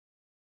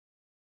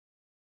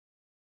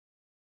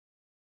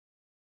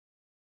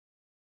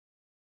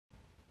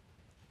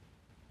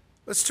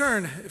Let's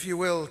turn, if you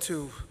will,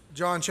 to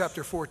John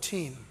chapter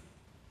 14.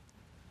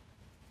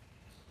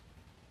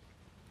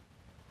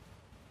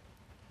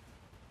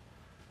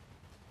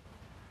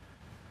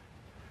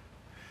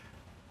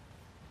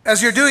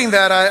 As you're doing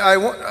that,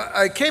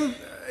 I came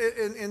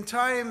in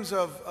times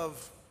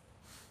of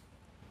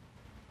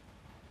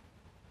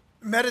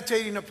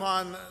meditating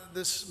upon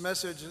this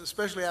message,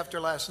 especially after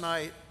last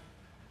night.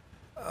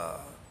 A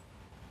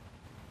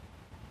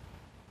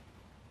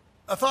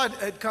thought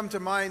had come to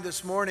mind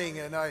this morning,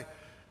 and I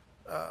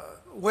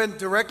went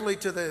directly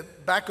to the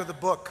back of the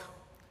book.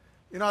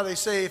 You know how they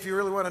say if you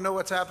really want to know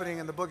what's happening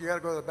in the book, you got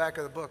to go to the back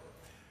of the book.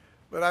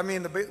 But I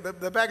mean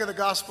the back of the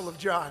Gospel of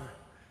John.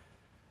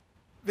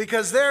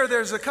 Because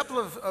there's a couple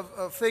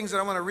of things that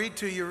I want to read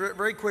to you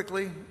very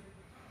quickly.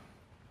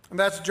 And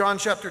that's John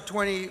chapter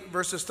 20,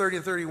 verses 30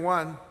 and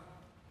 31.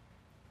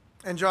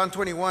 And John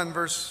 21,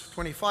 verse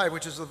 25,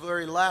 which is the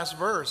very last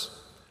verse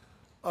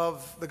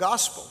of the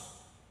Gospel.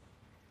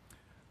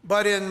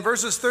 But in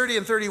verses 30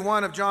 and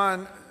 31 of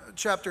John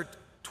chapter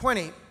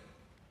 20,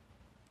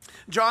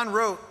 John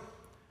wrote,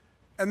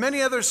 "And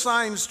many other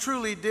signs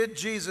truly did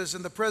Jesus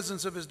in the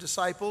presence of his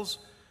disciples,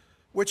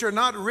 which are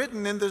not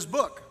written in this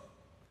book.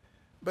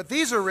 But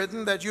these are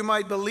written that you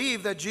might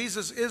believe that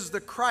Jesus is the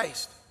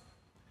Christ,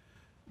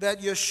 that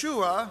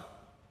Yeshua,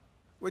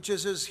 which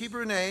is his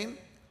Hebrew name,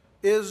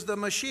 is the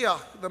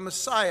Mashiach, the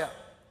Messiah,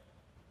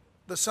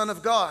 the Son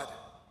of God,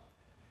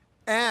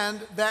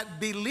 and that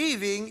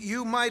believing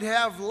you might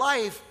have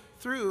life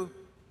through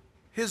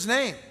his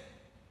name."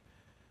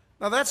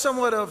 Now that's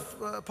somewhat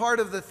of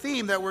part of the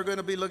theme that we're going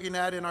to be looking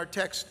at in our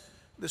text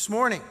this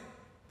morning.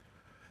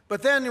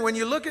 But then when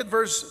you look at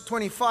verse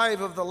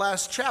 25 of the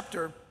last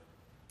chapter,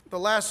 the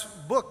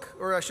last book,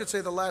 or I should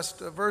say the last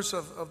verse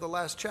of the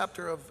last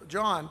chapter of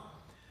John,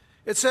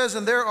 it says,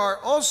 "And there are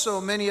also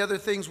many other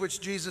things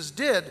which Jesus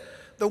did,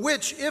 the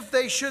which, if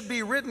they should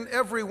be written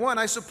every one,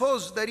 I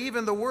suppose that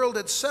even the world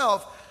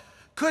itself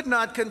could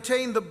not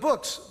contain the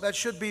books that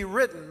should be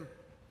written."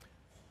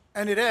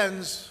 And it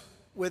ends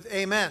with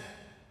amen.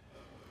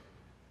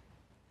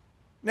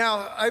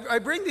 Now, I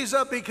bring these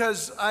up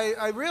because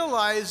I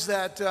realize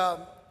that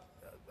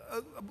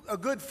a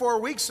good 4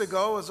 weeks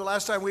ago was the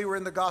last time we were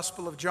in the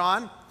Gospel of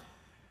John,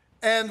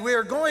 and we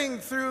are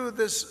going through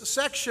this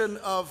section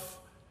of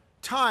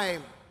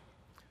time.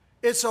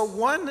 It's a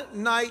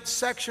one-night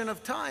section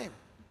of time,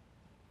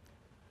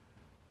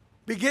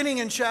 beginning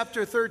in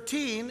chapter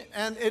 13,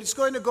 and it's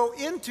going to go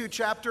into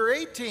chapter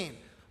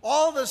 18,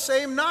 all the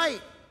same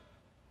night.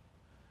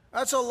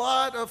 That's a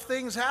lot of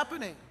things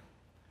happening,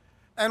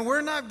 and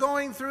we're not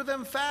going through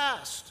them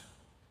fast.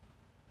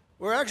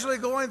 We're actually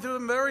going through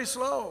them very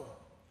slow.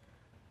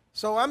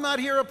 So I'm not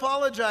here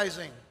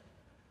apologizing,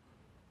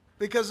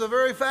 because the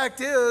very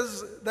fact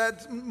is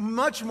that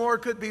much more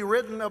could be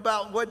written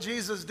about what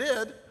Jesus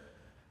did,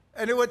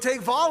 and it would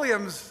take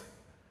volumes.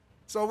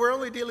 So we're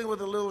only dealing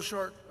with a little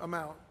short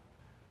amount.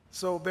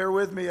 So bear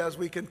with me as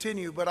we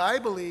continue. But I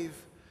believe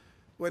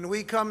when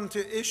we come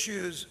to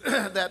issues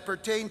that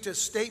pertain to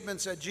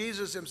statements that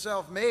Jesus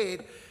himself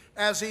made,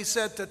 as he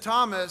said to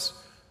Thomas,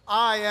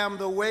 "I am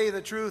the way,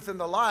 the truth, and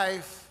the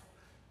life.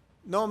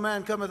 No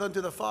man cometh unto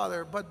the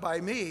Father but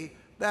by me,"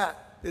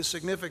 that is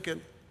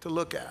significant to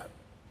look at.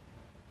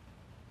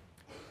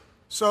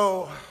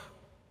 So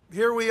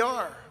here we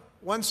are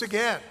once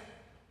again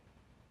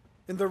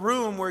in the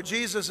room where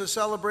Jesus is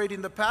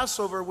celebrating the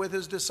Passover with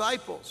his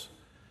disciples,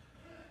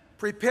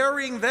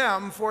 preparing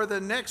them for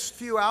the next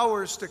few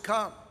hours to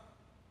come,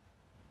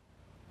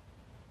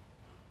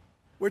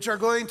 which are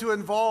going to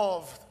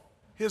involve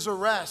his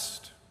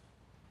arrest.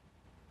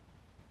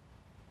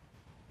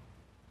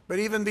 But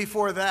even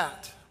before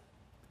that,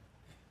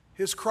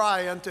 his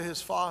cry unto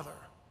his Father.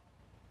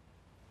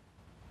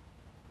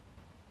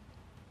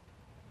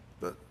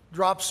 The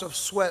drops of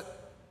sweat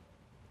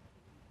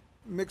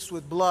mixed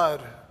with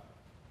blood.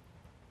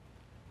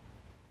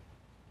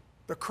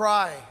 The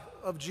cry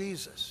of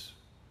Jesus,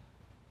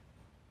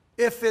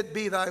 "If it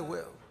be thy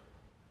will,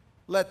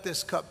 let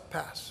this cup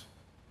pass.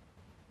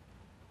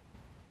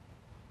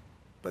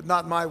 But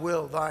not my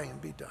will, thine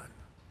be done."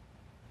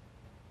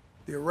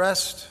 The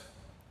arrest,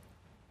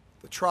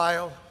 the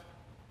trial,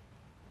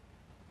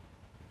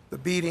 the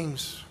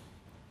beatings,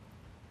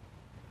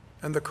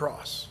 and the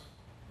cross.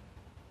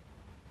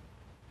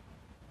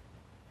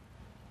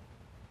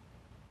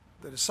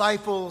 The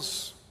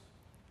disciples,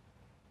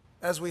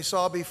 as we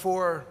saw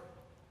before,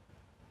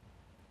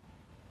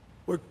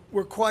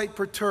 were quite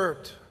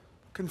perturbed,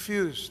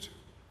 confused.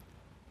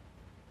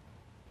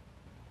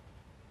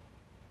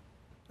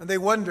 And they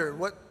wonder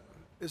what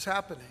is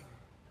happening.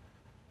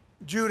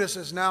 Judas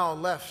has now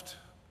left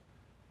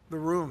the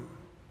room.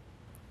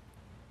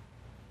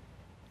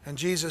 And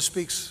Jesus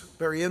speaks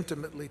very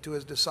intimately to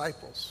his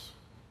disciples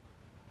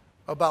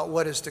about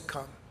what is to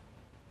come.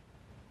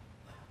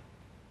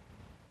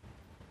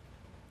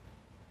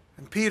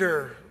 And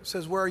Peter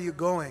says, "Where are you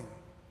going?"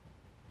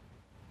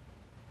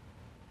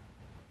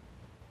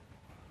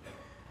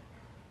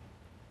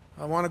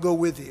 "I want to go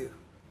with you."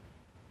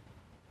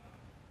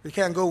 "You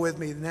can't go with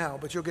me now,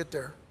 but you'll get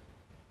there."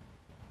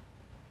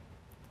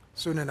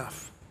 soon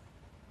enough.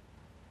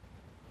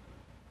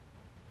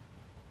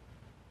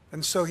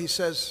 And so he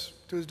says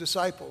to his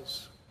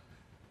disciples,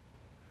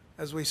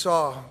 as we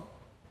saw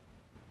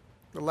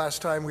the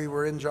last time we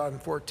were in John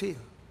 14,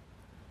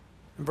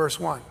 in verse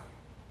 1,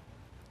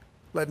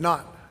 let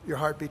not your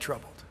heart be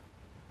troubled.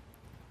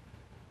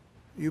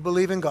 You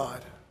believe in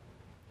God,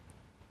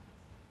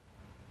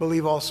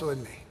 believe also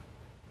in me.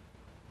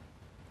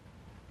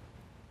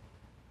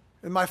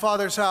 In my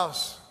Father's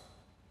house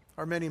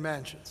are many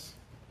mansions.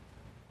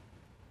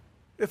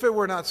 If it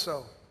were not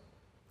so,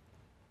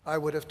 I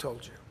would have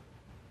told you.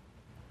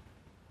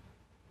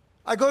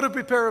 I go to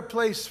prepare a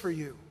place for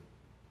you.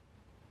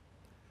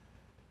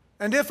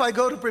 And if I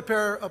go to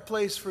prepare a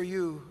place for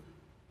you,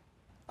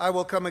 I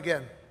will come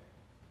again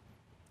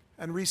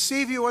and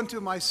receive you unto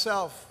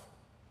myself,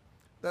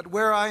 that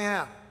where I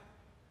am,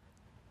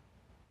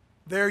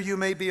 there you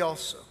may be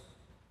also.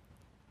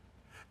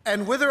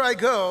 And whither I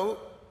go,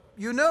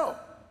 you know.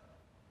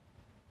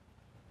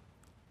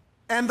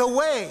 And the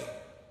way,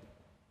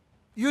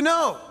 you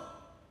know.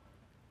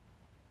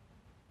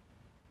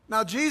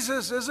 Now,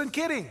 Jesus isn't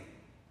kidding.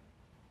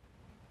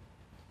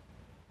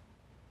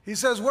 He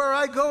says, where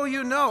I go,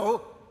 you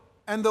know,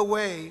 and the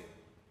way,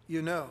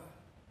 you know.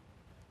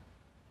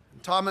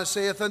 And Thomas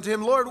saith unto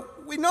him, Lord,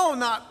 we know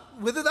not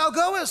whither thou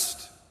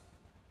goest.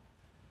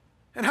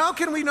 And how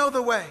can we know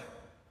the way?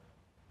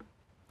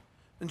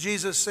 And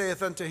Jesus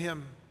saith unto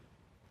him,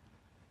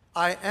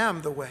 I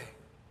am the way,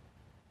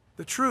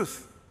 the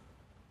truth,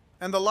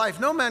 and the life.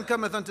 No man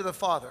cometh unto the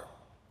Father,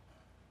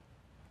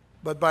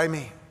 but by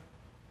me.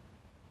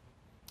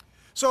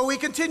 So we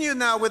continue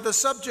now with the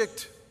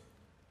subject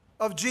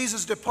of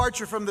Jesus'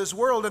 departure from this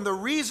world, and the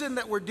reason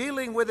that we're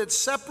dealing with it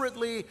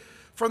separately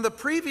from the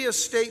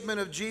previous statement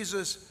of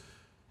Jesus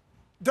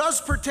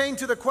does pertain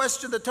to the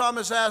question that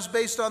Thomas asked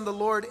based on the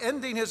Lord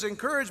ending his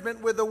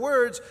encouragement with the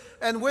words,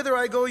 and whither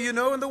I go you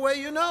know, and the way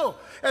you know.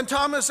 And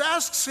Thomas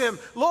asks him,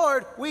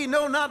 Lord, we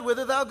know not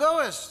whither thou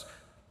goest,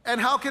 and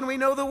how can we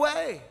know the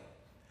way?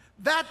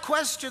 That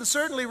question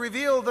certainly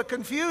revealed the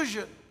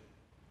confusion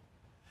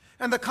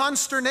and the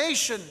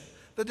consternation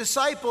the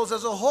disciples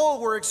as a whole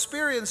were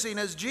experiencing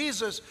as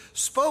Jesus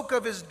spoke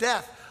of his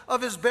death,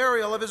 of his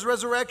burial, of his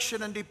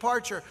resurrection and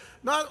departure.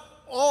 Not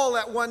all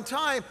at one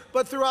time,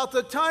 but throughout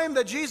the time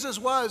that Jesus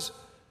was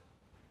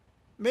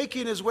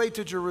making his way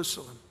to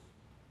Jerusalem.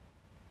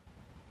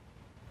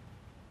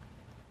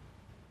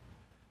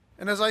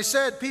 And as I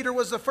said, Peter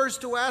was the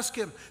first to ask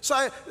him.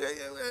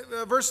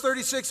 Verse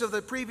 36 of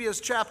the previous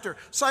chapter,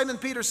 Simon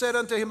Peter said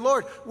unto him,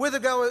 Lord, whither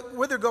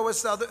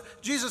goest thou?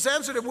 Jesus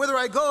answered him, whither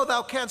I go,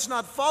 thou canst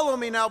not follow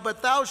me now,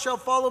 but thou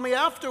shalt follow me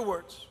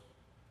afterwards.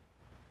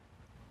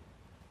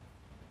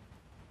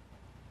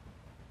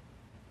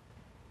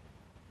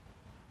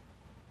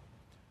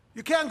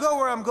 You can't go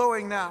where I'm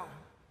going now.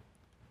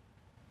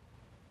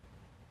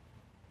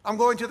 I'm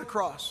going to the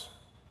cross.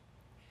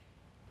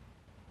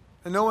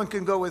 And no one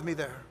can go with me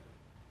there.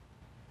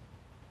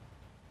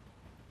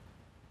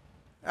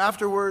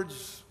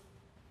 Afterwards,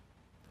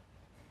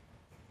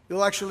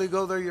 you'll actually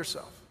go there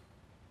yourself.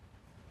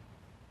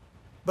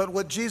 But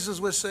what Jesus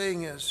was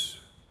saying is,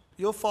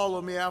 you'll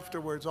follow me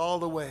afterwards all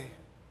the way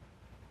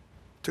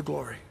to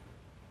glory.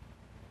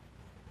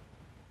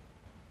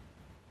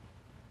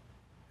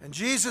 And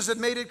Jesus had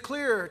made it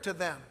clear to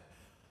them.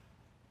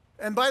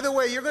 And by the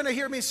way, you're going to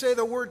hear me say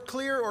the word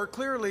clear or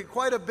clearly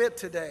quite a bit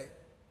today,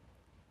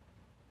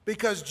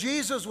 because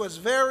Jesus was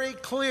very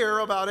clear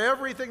about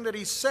everything that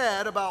he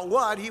said about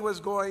what he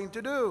was going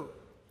to do.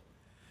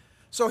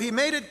 So he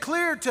made it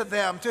clear to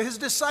them, to his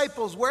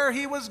disciples, where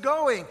he was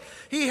going.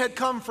 He had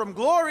come from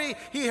glory.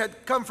 He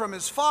had come from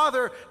his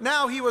Father.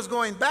 Now he was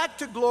going back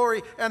to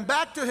glory and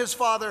back to his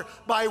Father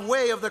by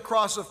way of the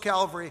cross of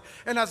Calvary.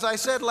 And as I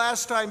said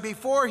last time,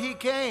 before he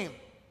came,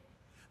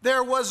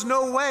 there was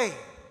no way.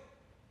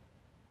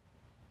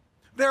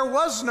 There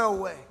was no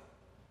way.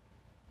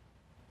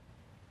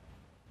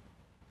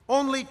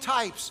 Only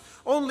types,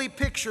 only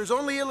pictures,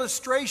 only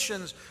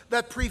illustrations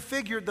that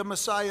prefigured the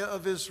Messiah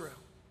of Israel.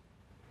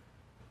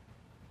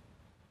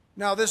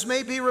 Now, this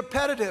may be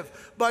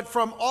repetitive, but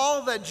from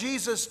all that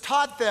Jesus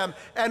taught them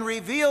and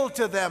revealed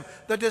to them,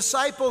 the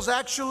disciples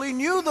actually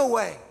knew the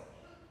way,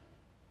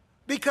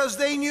 because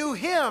they knew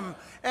him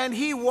and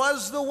he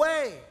was the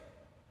way.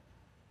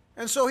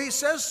 And so he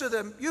says to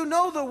them, you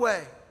know the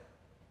way.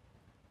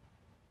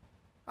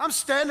 I'm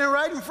standing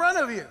right in front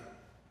of you.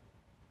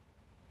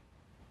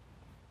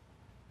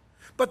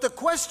 But the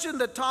question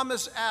that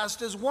Thomas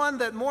asked is one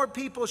that more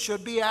people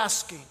should be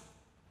asking.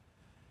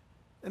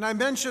 And I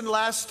mentioned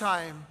last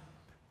time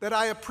that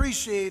I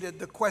appreciated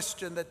the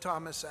question that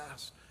Thomas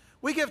asked.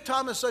 We give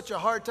Thomas such a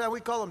hard time.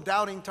 We call him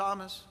Doubting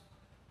Thomas.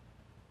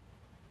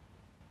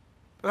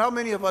 But how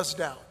many of us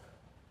doubt?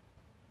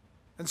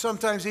 And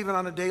sometimes even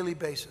on a daily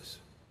basis.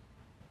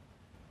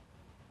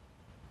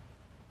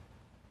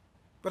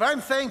 But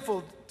I'm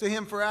thankful to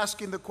him for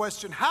asking the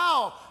question,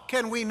 how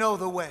can we know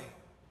the way?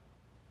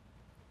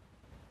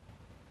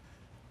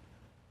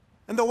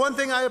 And the one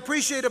thing I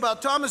appreciate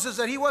about Thomas is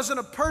that he wasn't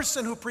a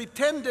person who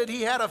pretended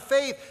he had a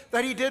faith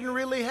that he didn't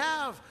really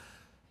have.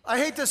 I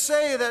hate to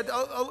say that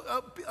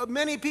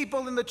many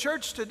people in the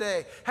church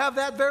today have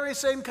that very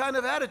same kind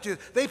of attitude.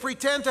 They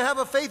pretend to have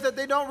a faith that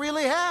they don't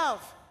really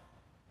have.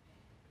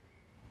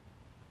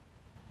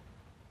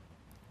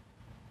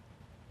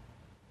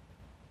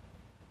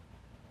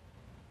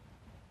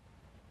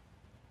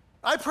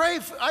 I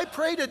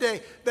pray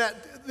today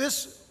that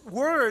this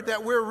word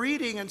that we're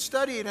reading and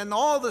studying and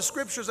all the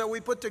scriptures that we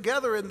put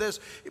together in this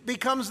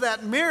becomes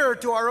that mirror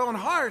to our own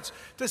hearts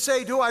to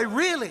say, do I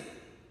really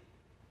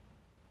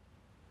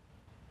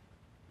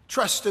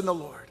trust in the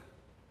Lord?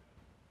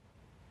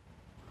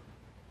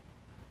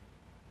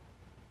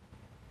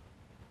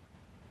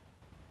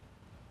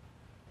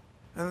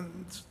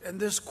 And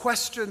this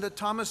question that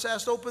Thomas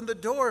asked opened the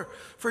door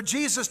for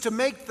Jesus to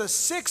make the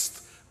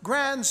sixth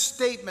grand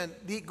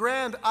statement, the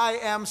grand I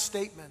am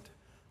statement.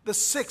 The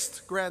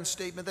sixth grand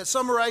statement that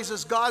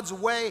summarizes God's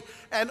way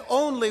and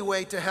only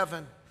way to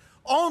heaven,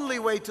 only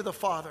way to the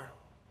Father.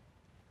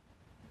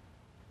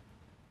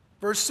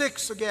 Verse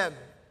 6 again,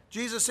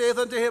 Jesus saith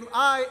unto him,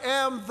 I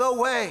am the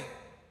way,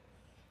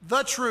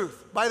 the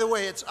truth. By the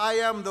way, it's I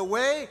am the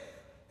way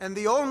and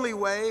the only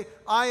way.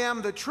 I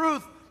am the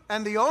truth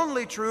and the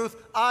only truth.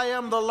 I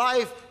am the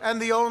life and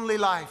the only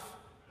life.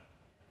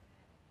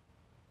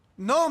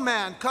 No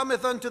man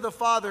cometh unto the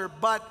Father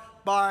but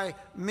by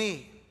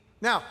me.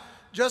 Now,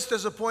 just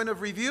as a point of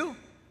review,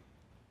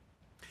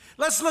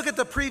 let's look at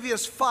the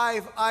previous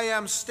 5 I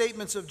am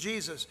statements of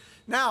Jesus.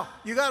 Now,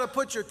 you got to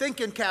put your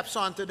thinking caps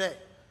on today,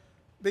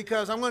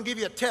 because I'm going to give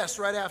you a test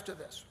right after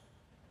this.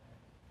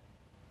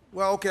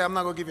 Well, okay, I'm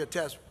not going to give you a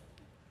test,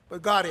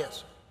 but God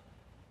is.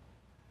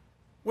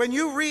 When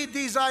you read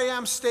these I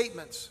am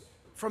statements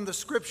from the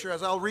scripture,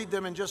 as I'll read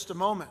them in just a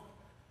moment,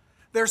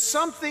 there's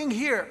something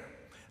here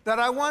that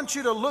I want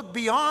you to look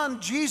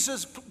beyond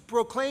Jesus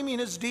proclaiming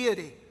his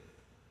deity.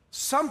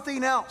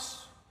 Something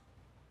else.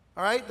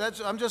 All right?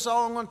 I'm just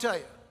all I'm going to tell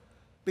you.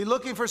 Be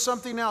looking for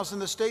something else in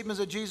the statements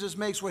that Jesus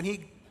makes when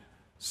he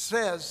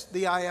says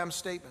the I am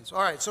statements.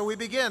 All right, so we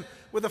begin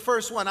with the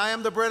first one. I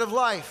am the bread of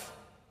life.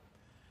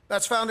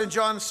 That's found in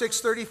John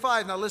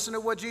 6:35. Now listen to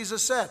what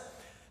Jesus said.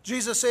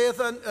 Jesus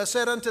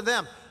said unto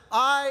them,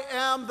 I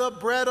am the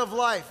bread of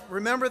life.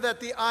 Remember that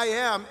the I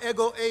am,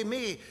 ego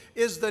eimi,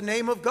 is the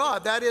name of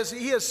God. That is,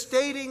 he is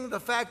stating the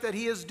fact that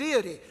he is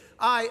deity.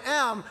 I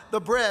am the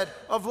bread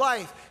of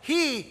life.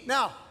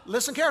 Now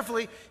listen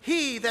carefully,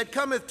 he that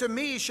cometh to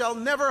me shall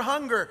never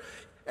hunger,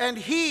 and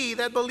he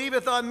that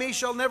believeth on me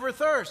shall never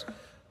thirst.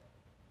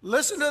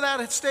 Listen to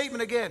that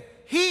statement again.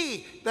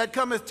 He that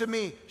cometh to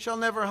me shall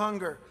never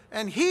hunger,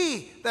 and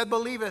he that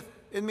believeth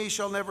in me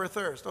shall never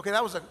thirst. Okay,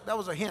 that was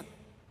a hint.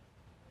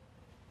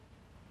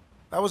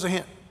 That was a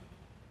hint.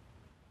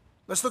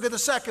 Let's look at the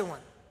second one.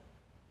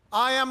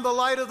 I am the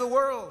light of the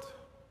world.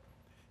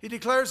 He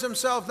declares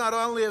himself not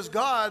only as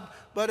God,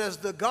 but as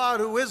the God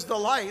who is the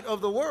light of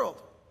the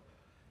world.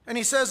 And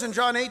he says in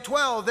John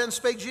 8:12, then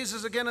spake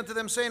Jesus again unto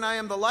them, saying, I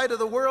am the light of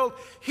the world.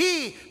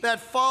 He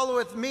that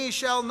followeth me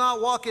shall not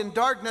walk in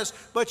darkness,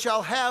 but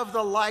shall have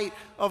the light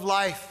of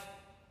life.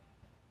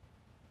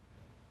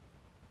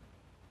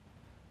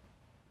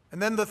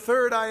 And then the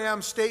third I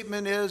am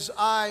statement is,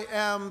 I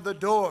am the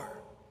door.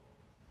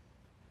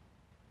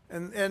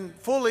 And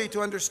fully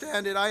to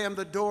understand it, I am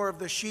the door of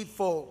the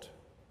sheepfold.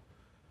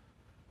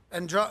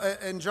 And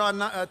in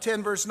John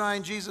 10, verse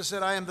 9, Jesus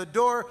said, I am the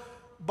door.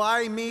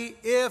 By me,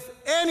 if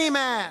any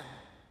man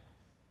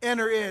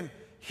enter in,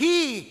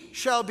 he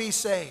shall be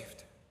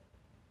saved,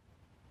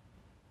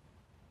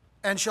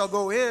 and shall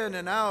go in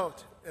and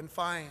out and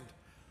find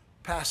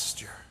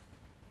pasture.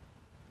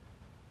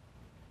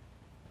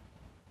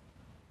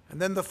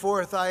 And then the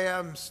fourth I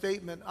am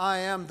statement, I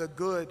am the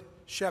good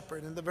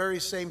shepherd. In the very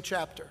same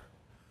chapter,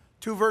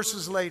 2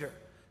 verses later,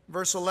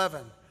 verse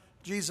 11,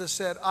 Jesus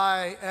said,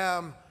 I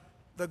am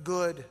the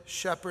good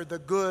shepherd. The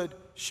good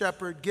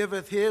shepherd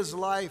giveth his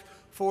life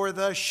for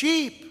the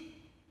sheep.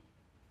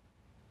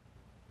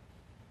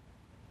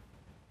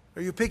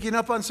 Are you picking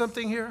up on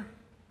something here?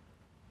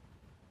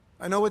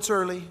 I know it's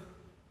early,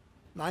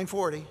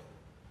 9:40.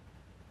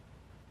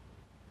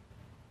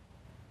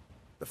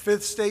 The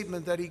fifth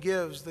statement that he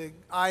gives, the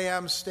I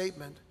am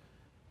statement,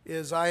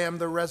 is I am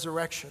the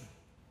resurrection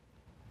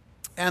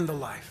and the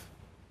life.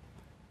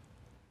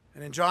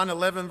 And in John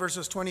 11,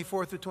 verses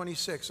 24 through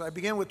 26, I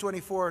begin with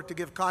 24 to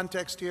give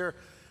context here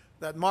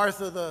that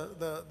Martha,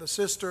 the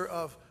sister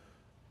of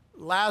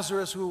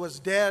Lazarus, who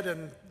was dead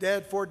and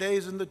dead 4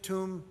 days in the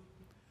tomb,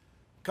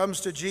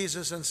 comes to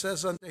Jesus and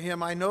says unto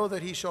him, I know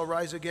that he shall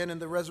rise again in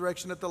the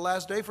resurrection at the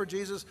last day. For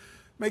Jesus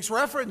makes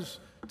reference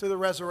to the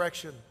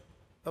resurrection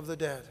of the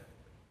dead,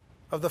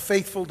 of the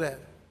faithful dead.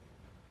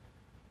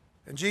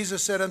 And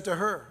Jesus said unto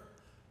her,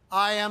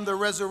 I am the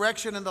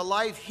resurrection and the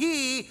life.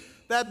 He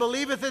that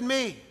believeth in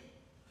me,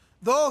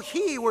 though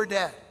he were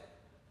dead,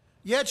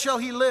 yet shall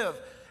he live.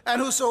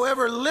 And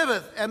whosoever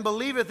liveth and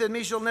believeth in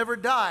me shall never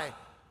die.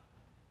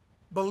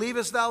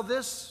 Believest thou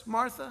this,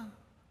 Martha?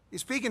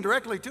 He's speaking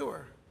directly to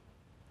her.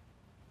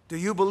 Do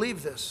you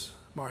believe this,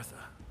 Martha?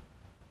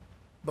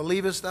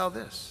 Believest thou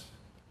this?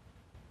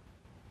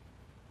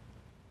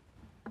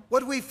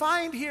 What we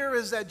find here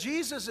is that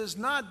Jesus is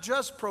not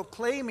just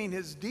proclaiming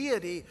his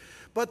deity,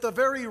 but the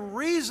very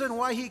reason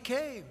why he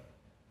came.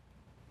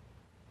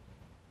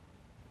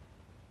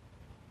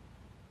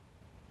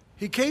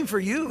 He came for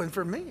you and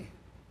for me.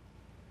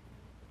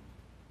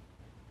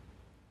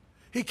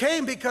 He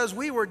came because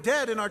we were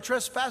dead in our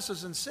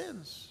trespasses and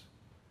sins.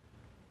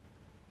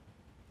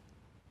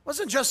 It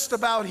wasn't just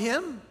about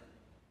him.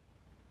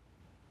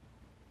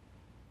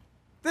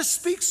 This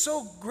speaks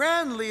so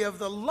grandly of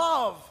the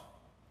love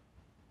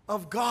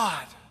of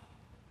God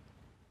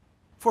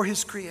for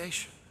his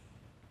creation,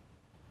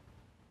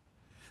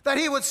 that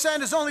he would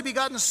send his only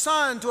begotten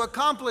Son to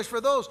accomplish for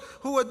those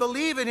who would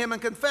believe in him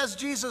and confess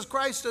Jesus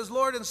Christ as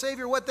Lord and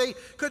Savior what they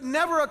could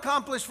never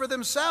accomplish for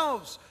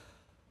themselves,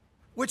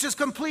 which is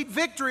complete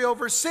victory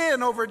over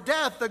sin, over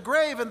death, the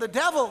grave, and the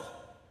devil,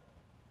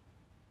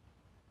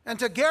 and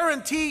to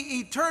guarantee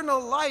eternal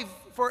life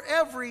for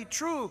every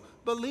true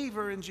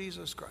believer in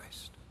Jesus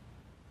Christ.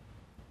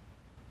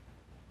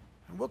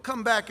 And we'll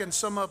come back and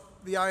sum up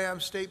the I am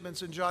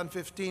statements in John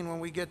 15 when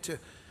we get to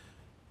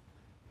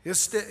his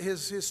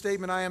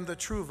statement, I am the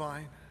true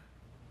vine.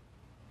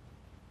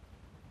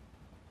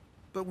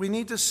 But we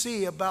need to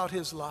see about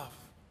his love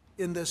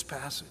in this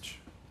passage.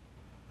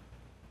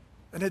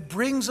 And it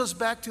brings us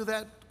back to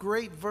that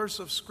great verse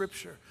of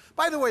Scripture.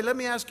 By the way, let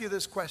me ask you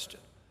this question.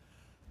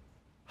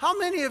 How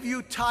many of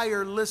you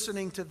tire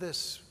listening to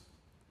this?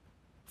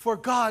 For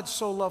God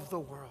so loved the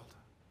world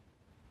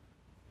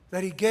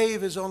that he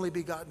gave his only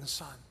begotten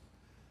Son,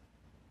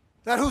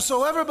 that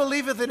whosoever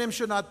believeth in him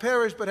should not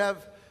perish but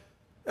have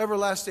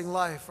everlasting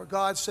life. For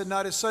God sent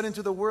not his Son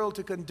into the world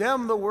to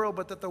condemn the world,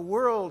 but that the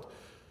world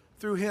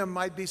through him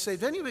might be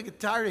saved. Any of you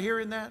get tired of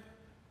hearing that?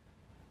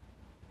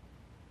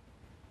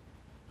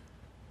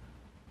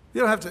 You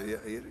don't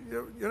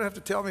have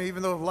to tell me,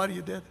 even though a lot of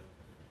you did.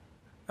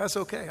 That's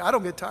okay. I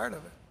don't get tired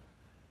of it.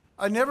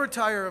 I never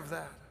tire of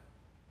that.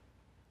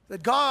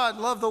 That God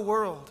loved the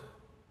world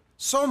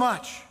so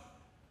much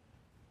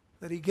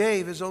that he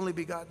gave his only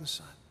begotten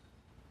Son.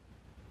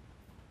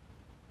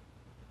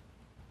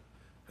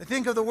 I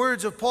think of the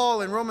words of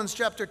Paul in Romans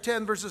chapter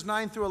 10, verses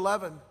 9 through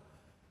 11,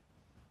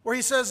 where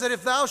he says that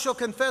if thou shalt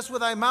confess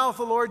with thy mouth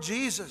the Lord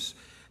Jesus,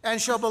 and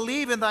shall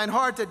believe in thine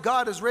heart that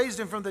God has raised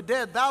him from the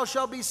dead, thou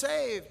shalt be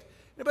saved.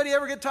 Anybody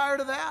ever get tired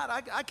of that?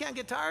 I can't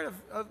get tired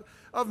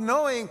of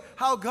knowing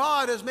how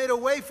God has made a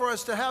way for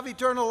us to have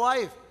eternal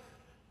life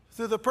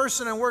through the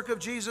person and work of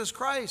Jesus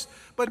Christ.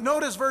 But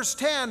notice verse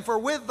 10, for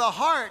with the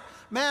heart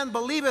man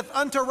believeth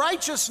unto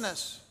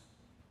righteousness,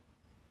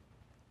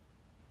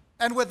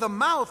 and with the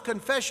mouth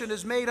confession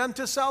is made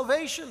unto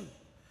salvation.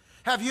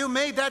 Have you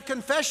made that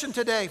confession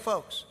today,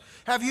 folks?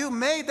 Have you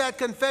made that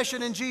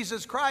confession in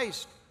Jesus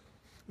Christ?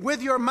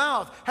 With your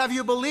mouth, have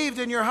you believed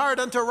in your heart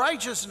unto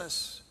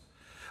righteousness?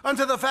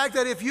 Unto the fact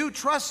that if you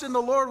trust in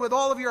the Lord with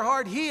all of your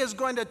heart, he is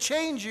going to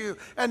change you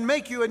and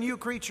make you a new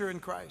creature in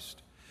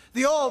Christ.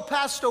 The old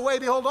passed away,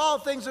 behold, all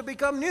things have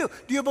become new.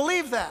 Do you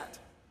believe that?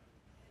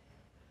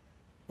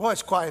 Boy,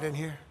 it's quiet in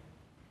here.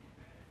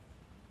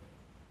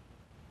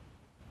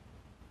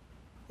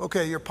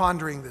 Okay, you're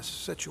pondering this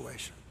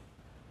situation.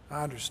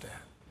 I understand.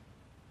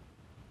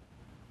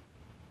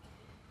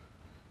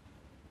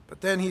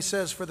 But then he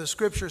says, for the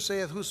Scripture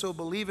saith, whoso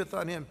believeth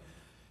on him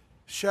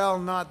shall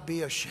not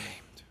be ashamed.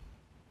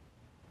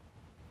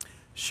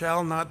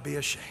 Shall not be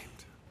ashamed.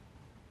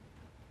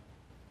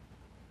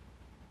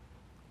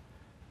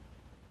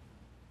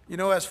 You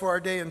know, as for our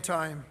day and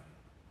time,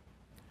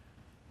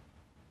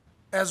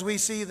 as we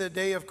see the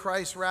day of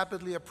Christ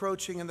rapidly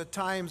approaching and the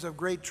times of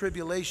great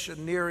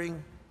tribulation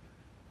nearing,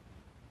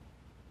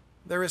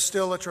 there is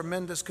still a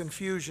tremendous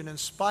confusion in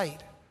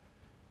spite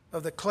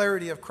of the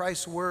clarity of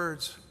Christ's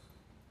words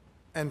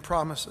and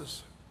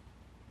promises.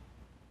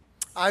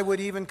 I would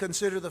even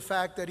consider the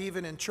fact that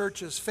even in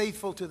churches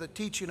faithful to the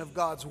teaching of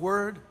God's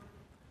word,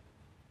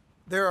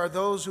 there are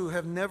those who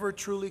have never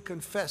truly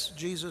confessed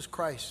Jesus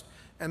Christ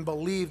and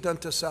believed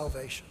unto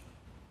salvation.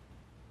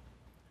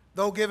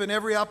 Though given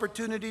every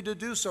opportunity to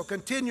do so,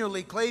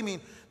 continually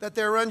claiming that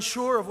they're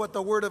unsure of what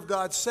the Word of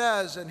God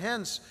says, and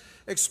hence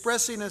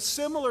expressing a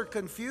similar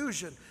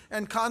confusion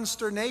and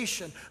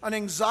consternation, an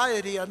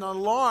anxiety, an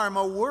alarm,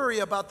 a worry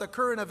about the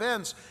current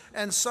events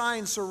and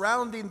signs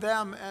surrounding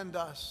them and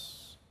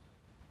us.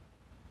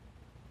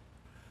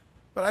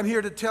 But I'm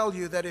here to tell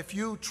you that if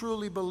you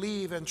truly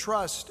believe and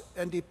trust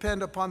and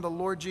depend upon the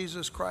Lord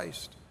Jesus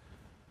Christ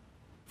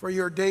for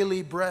your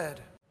daily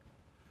bread,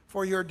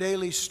 for your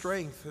daily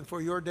strength, and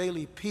for your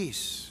daily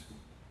peace,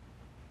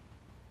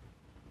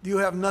 you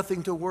have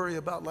nothing to worry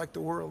about like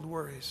the world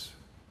worries.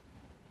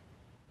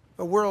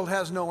 The world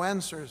has no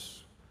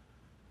answers.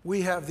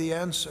 We have the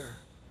answer.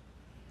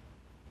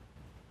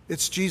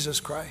 It's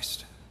Jesus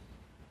Christ.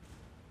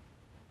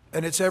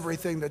 And it's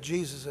everything that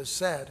Jesus has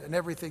said and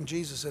everything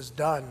Jesus has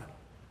done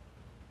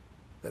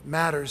that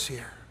matters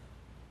here.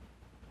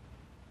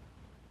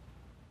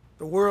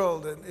 The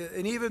world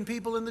and even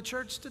people in the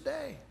church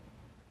today,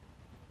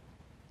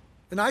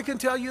 And I can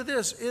tell you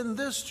this, in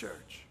this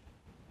church,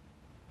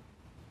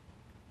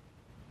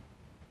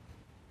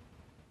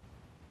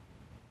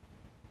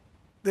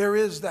 there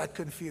is that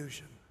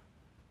confusion.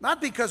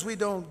 Not because we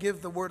don't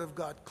give the Word of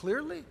God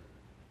clearly.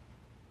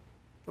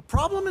 The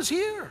problem is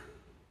here,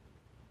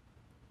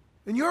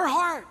 in your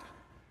heart.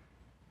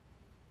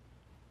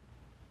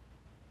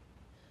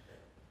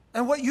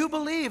 And what you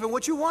believe and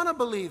what you want to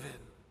believe in.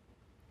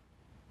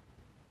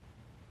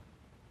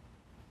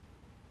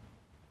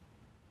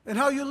 And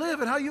how you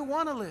live and how you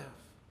want to live.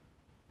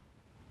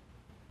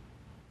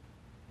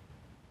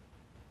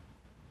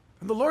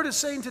 And the Lord is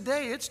saying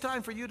today, it's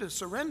time for you to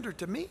surrender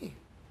to me.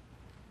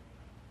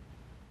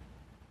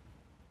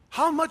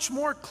 How much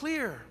more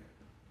clear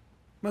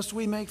must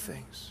we make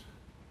things?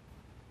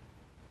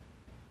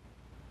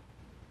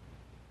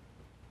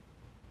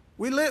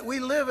 We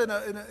live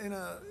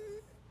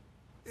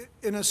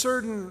in a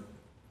certain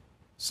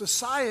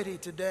society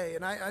today,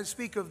 and I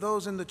speak of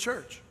those in the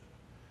church,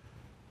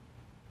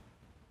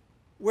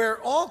 where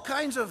all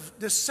kinds of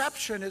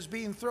deception is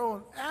being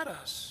thrown at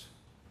us.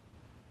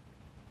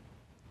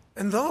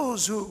 And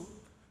those who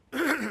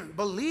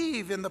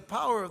believe in the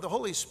power of the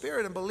Holy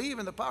Spirit and believe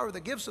in the power of the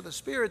gifts of the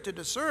Spirit to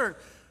discern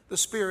the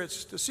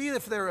spirits, to see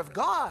if they're of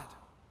God,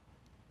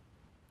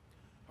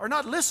 are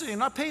not listening,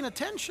 not paying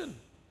attention.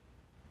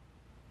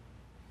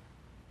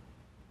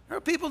 There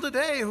are people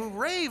today who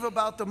rave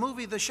about the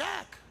movie The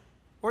Shack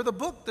or the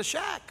book The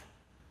Shack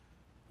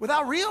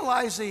without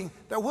realizing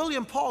that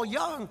William Paul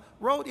Young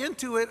wrote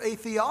into it a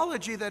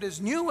theology that is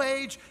New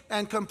Age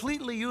and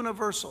completely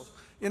universal.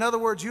 In other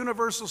words,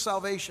 universal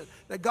salvation.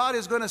 That God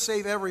is going to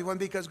save everyone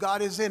because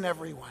God is in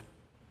everyone.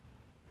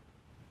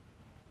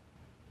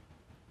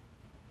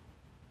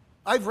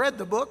 I've read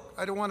the book.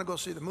 I don't want to go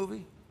see the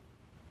movie.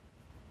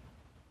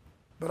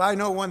 But I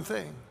know one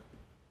thing.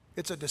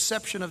 It's a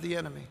deception of the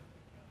enemy.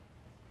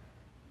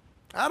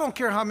 I don't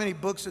care how many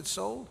books it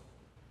sold.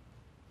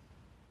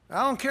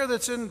 I don't care that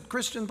it's in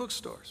Christian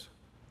bookstores.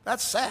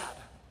 That's sad.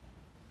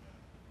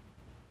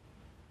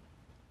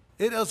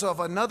 It is of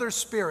another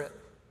spirit.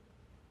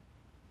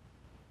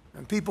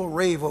 And people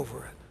rave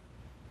over it.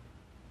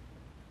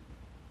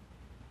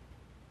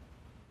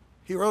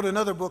 He wrote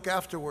another book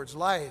afterwards,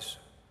 Lies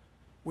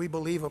We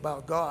Believe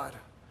About God.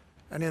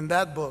 And in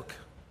that book,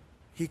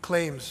 he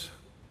claims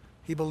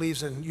he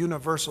believes in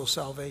universal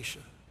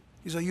salvation.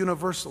 He's a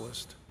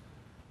universalist.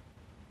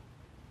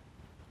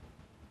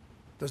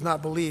 Does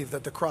not believe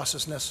that the cross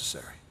is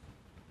necessary.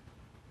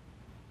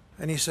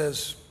 And he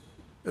says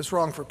it's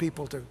wrong for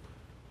people to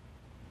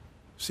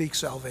seek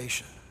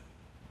salvation.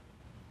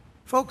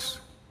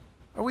 Folks,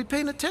 are we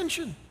paying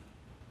attention?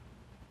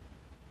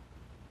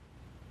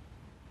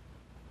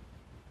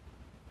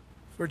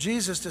 For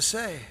Jesus to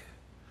say,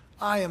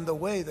 I am the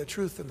way, the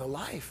truth, and the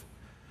life.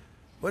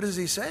 What does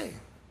he say?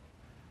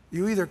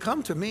 You either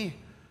come to me,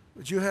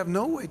 but you have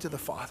no way to the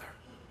Father.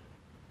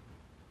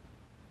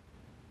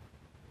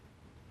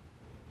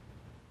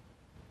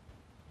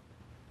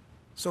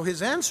 So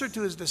his answer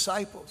to his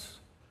disciples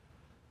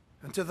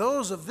and to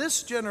those of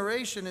this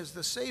generation is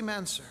the same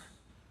answer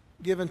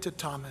given to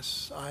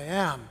Thomas. I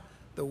am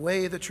the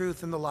way, the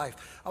truth, and the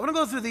life. I want to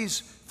go through these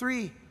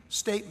three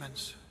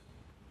statements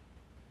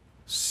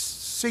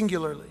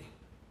singularly.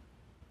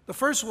 The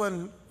first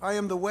one, I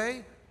am the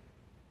way.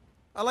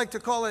 I like to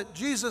call it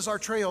Jesus, our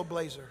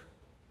trailblazer.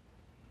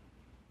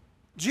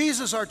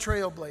 Jesus, our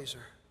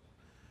trailblazer.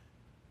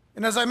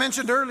 And as I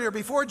mentioned earlier,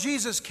 before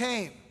Jesus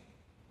came,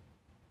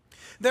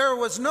 there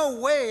was no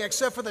way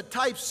except for the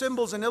types,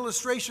 symbols, and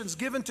illustrations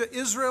given to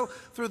Israel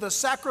through the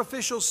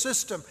sacrificial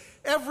system.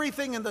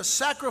 Everything in the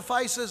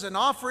sacrifices and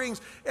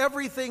offerings,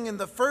 everything in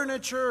the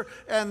furniture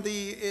and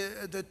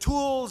the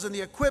tools and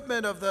the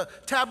equipment of the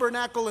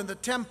tabernacle and the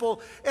temple,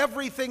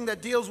 everything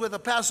that deals with the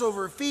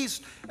Passover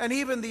feast and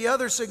even the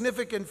other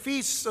significant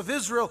feasts of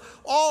Israel,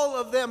 all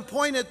of them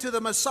pointed to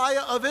the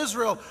Messiah of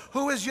Israel,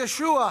 who is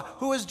Yeshua,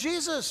 who is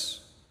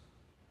Jesus.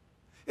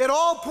 It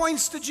all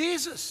points to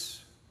Jesus.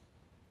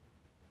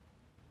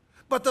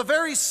 But the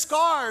very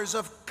scars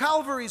of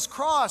Calvary's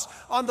cross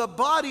on the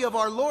body of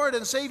our Lord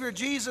and Savior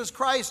Jesus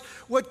Christ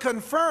would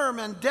confirm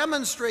and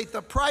demonstrate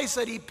the price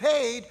that he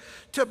paid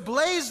to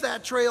blaze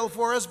that trail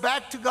for us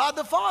back to God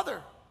the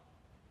Father.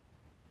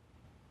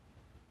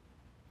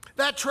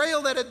 That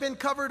trail that had been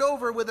covered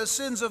over with the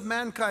sins of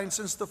mankind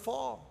since the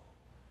fall.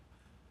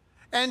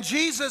 And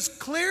Jesus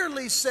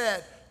clearly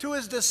said to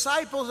his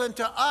disciples and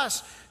to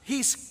us,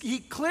 he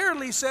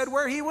clearly said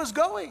where he was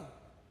going.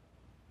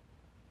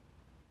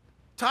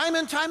 Time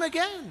and time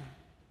again.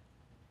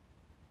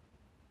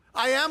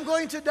 I am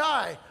going to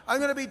die. I'm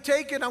going to be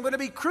taken. I'm going to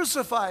be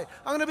crucified.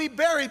 I'm going to be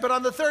buried. But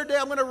on the third day,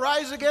 I'm going to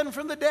rise again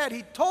from the dead.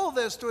 He told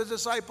this to his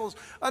disciples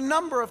a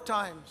number of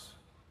times.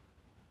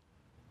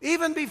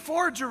 Even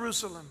before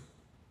Jerusalem.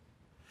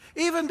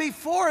 Even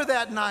before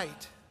that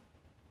night.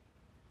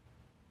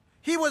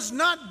 He was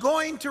not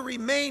going to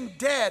remain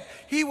dead.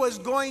 He was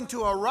going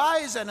to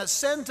arise and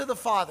ascend to the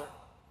Father.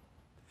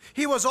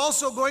 He was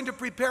also going to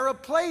prepare a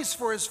place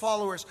for his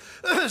followers.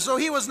 So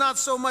he was not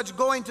so much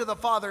going to the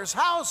Father's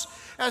house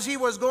as he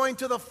was going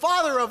to the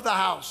Father of the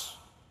house.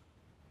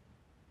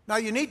 Now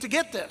you need to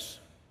get this.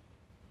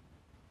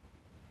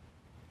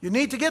 You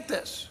need to get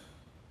this.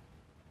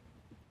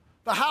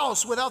 The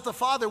house without the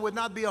Father would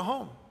not be a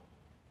home.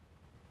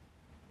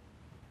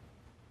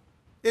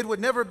 It would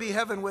never be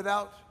heaven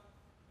without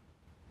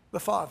the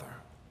Father.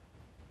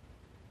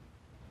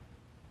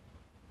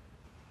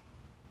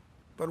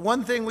 But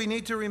one thing we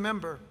need to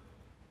remember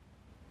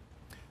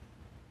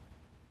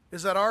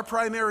is that our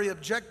primary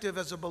objective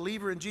as a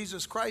believer in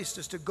Jesus Christ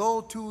is to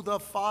go to the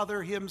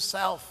Father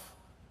himself.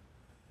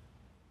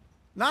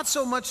 Not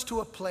so much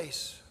to a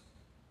place.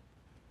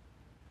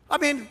 I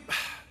mean,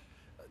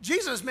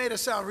 Jesus made it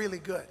sound really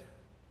good.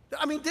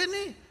 I mean, didn't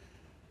he?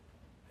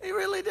 He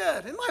really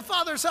did. In my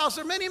Father's house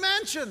are many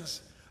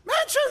mansions.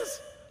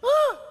 Mansions!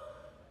 Ah!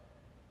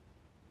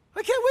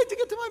 I can't wait to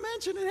get to my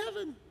mansion in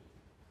heaven.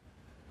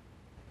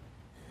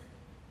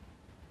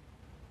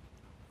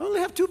 I only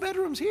have 2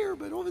 bedrooms here,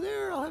 but over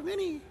there I'll have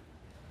many.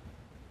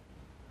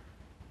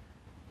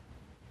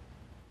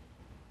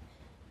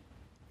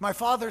 My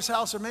Father's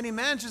house are many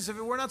mansions. If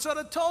it were not so, I'd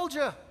have told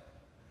you.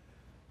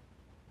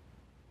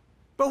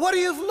 But what are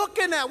you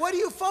looking at? What are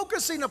you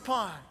focusing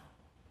upon?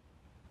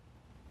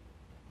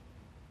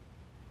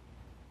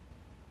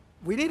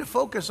 We need to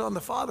focus on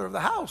the Father of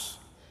the house.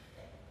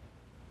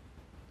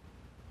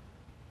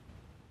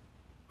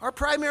 Our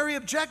primary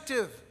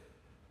objective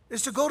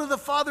is to go to the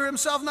Father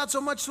himself, not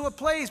so much to a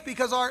place,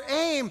 because our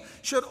aim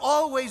should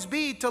always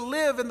be to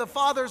live in the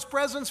Father's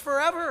presence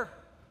forever.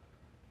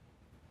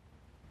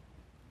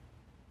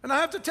 And I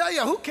have to tell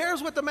you, who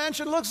cares what the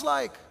mansion looks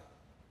like?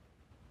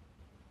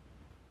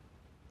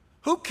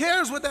 Who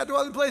cares what that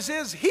dwelling place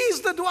is?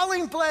 He's the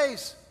dwelling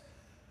place.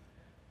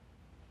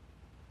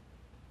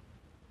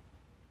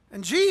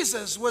 And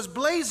Jesus was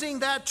blazing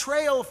that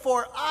trail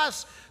for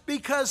us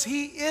because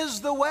he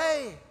is the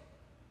way.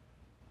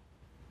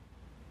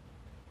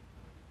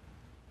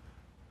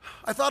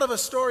 I thought of a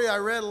story I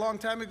read a long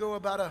time ago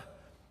about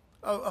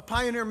a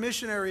pioneer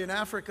missionary in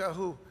Africa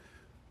who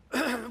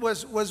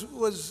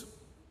was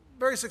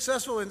very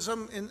successful in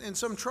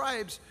some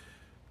tribes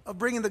of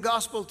bringing the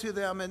gospel to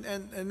them.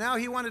 And now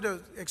he wanted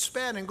to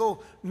expand and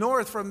go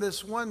north from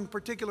this one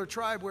particular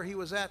tribe where he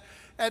was at,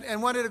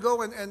 and wanted to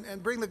go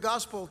and bring the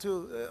gospel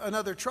to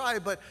another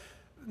tribe. But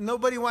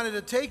nobody wanted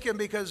to take him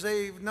because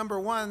they, number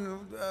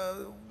one,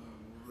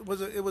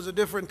 it was a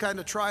different kind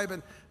of tribe,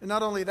 and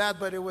not only that,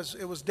 but it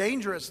was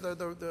dangerous,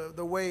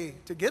 the way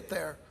to get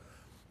there.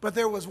 But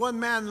there was one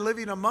man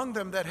living among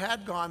them that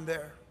had gone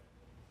there.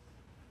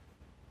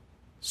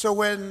 So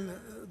when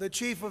the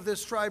chief of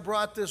this tribe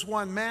brought this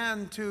one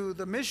man to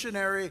the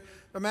missionary,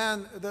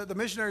 the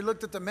missionary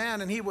looked at the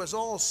man, and he was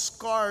all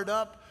scarred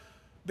up,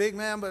 big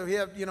man, but he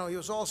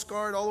was all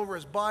scarred all over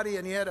his body,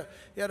 and he had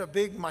a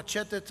big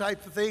machete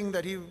type of thing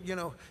that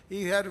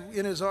he had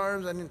in his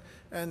arms,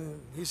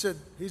 and he said,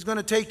 he's going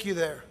to take you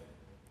there.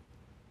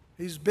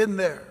 He's been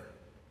there.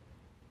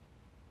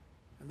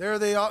 And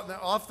there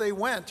off they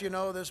went,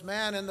 this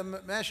man and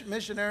the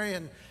missionary,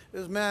 and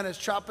this man is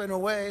chopping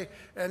away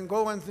and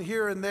going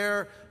here and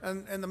there,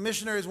 and the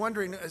missionary is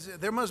wondering,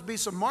 there must be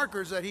some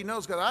markers that he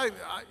knows, because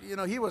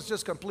he was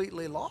just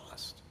completely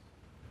lost.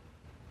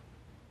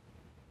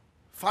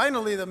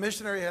 Finally, the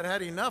missionary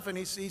had enough, and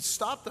he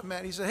stopped the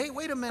man. He said, hey,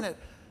 wait a minute.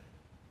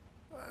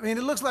 I mean,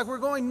 it looks like we're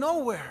going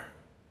nowhere.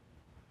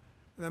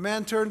 And the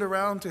man turned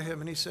around to him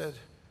and he said,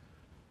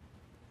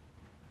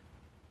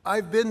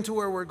 I've been to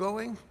where we're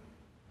going.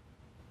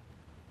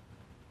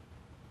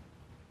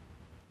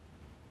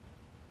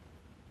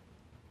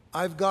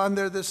 I've gone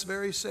there this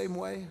very same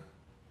way.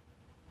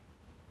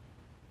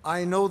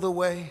 I know the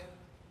way.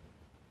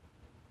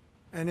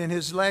 And in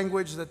his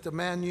language that the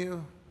man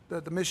knew,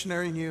 that the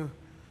missionary knew,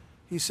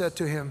 he said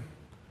to him,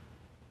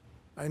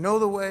 I know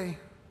the way.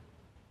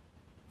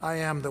 I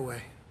am the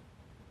way.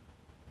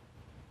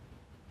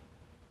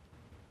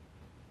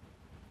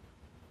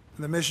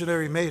 And the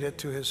missionary made it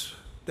to his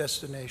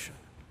destination.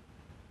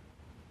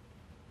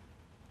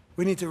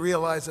 We need to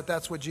realize that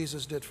that's what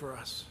Jesus did for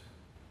us.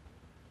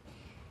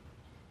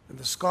 And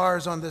the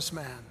scars on this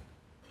man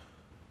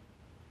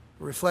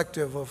are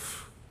reflective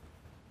of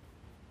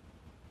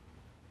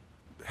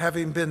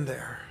having been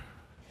there.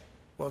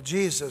 Well,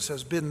 Jesus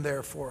has been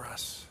there for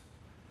us.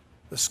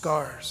 The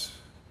scars.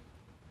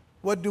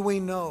 What do we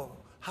know?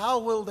 How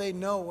will they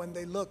know when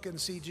they look and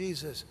see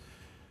Jesus?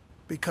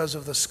 Because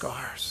of the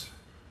scars.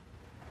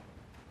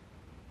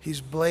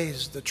 He's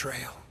blazed the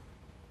trail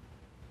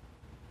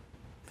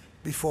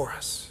before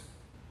us.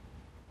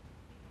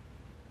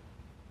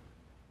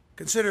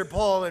 Consider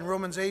Paul in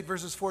Romans 8,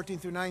 verses 14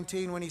 through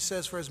 19, when he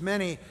says, for as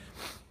many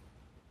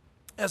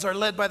as are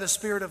led by the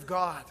Spirit of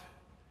God,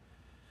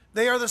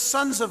 they are the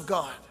sons of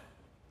God.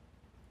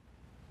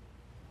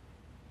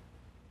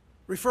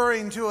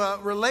 Referring to a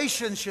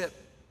relationship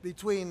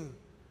between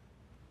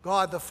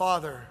God the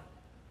Father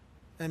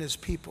and his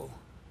people.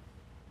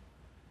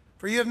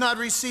 For you have not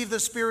received the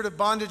spirit of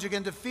bondage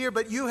again to fear,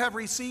 but you have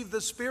received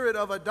the spirit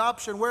of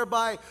adoption,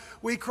 whereby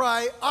we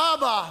cry,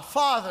 Abba,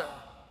 Father.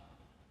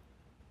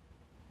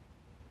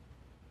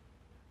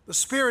 The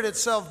Spirit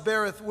itself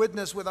beareth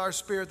witness with our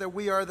spirit that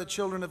we are the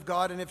children of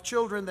God, and if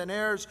children, then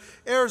heirs,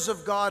 heirs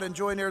of God, and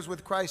joint heirs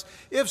with Christ,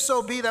 if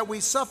so be that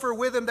we suffer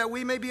with him, that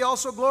we may be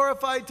also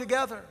glorified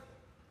together.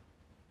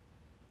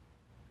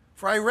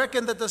 For I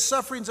reckon that the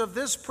sufferings of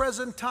this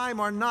present time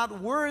are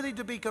not worthy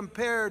to be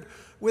compared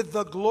with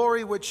the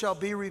glory which shall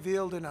be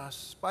revealed in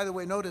us. By the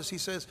way, notice he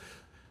says,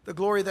 the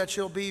glory that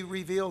shall be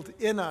revealed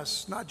in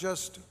us, not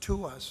just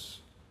to us,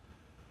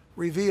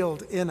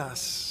 revealed in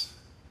us.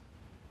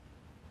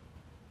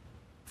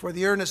 For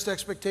the earnest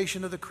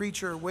expectation of the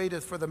creature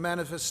waiteth for the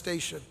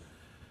manifestation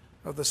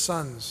of the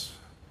sons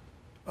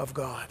of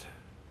God,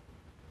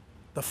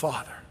 the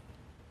Father.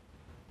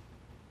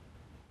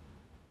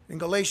 In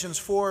Galatians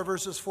 4,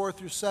 verses 4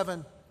 through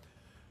 7,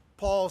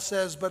 Paul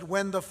says, but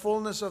when the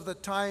fullness of the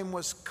time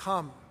was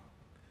come,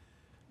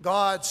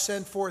 God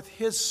sent forth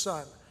his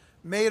Son,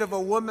 made of a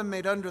woman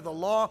made under the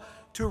law,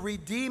 to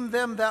redeem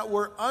them that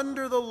were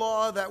under the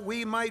law, that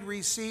we might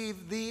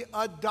receive the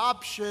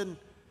adoption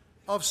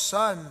of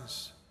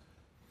sons.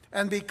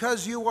 And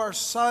because you are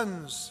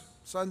sons,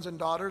 sons and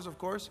daughters, of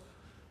course,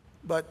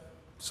 but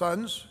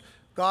sons,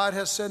 God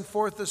has sent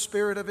forth the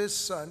Spirit of his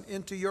Son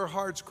into your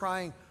hearts,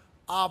 crying,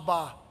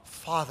 Abba,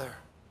 Father.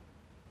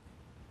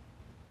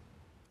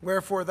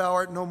 Wherefore thou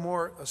art no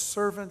more a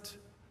servant,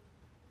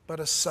 but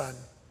a son.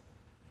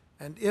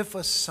 And if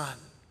a son,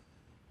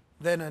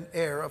 then an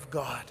heir of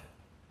God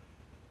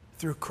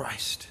through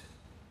Christ.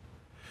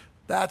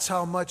 That's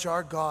how much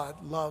our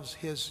God loves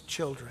his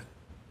children.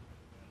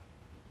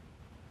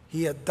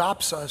 He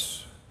adopts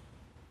us.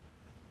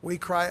 We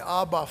cry,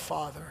 Abba,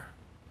 Father.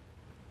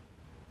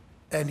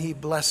 And he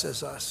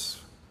blesses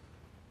us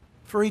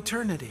for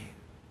eternity.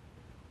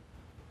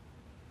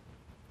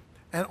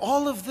 And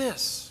all of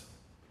this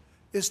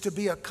is to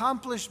be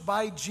accomplished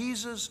by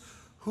Jesus,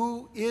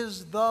 who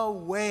is the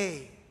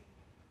way,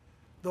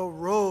 the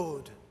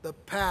road, the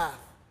path,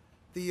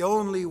 the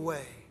only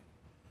way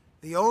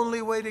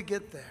to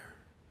get there.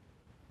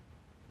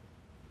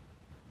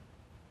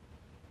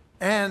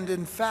 And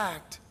in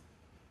fact,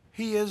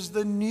 he is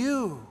the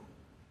new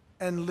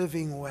and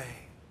living way.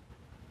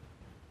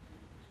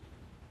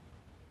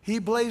 He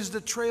blazed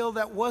a trail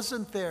that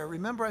wasn't there.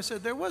 Remember, I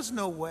said there was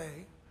no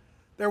way.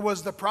 There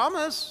was the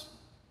promise.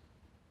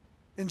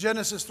 In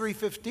Genesis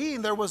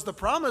 3:15, there was the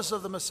promise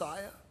of the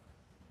Messiah.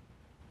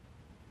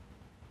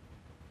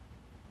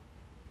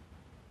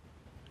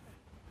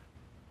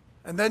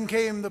 And then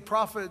came the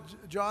prophet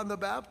John the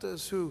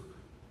Baptist, who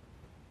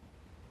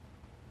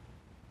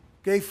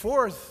gave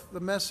forth the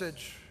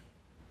message.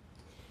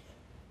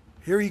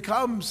 Here he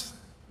comes.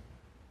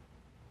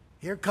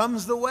 Here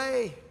comes the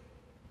way.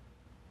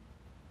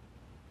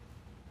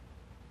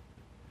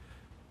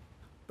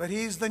 But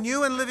he's the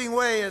new and living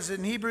way, as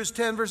in Hebrews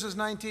 10, verses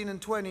 19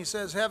 and 20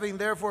 says, having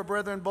therefore,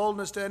 brethren,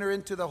 boldness to enter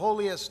into the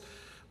holiest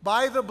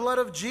by the blood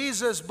of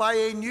Jesus, by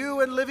a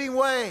new and living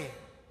way,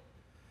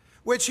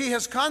 which he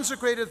has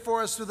consecrated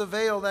for us through the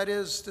veil, that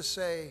is to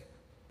say,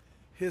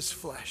 his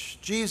flesh.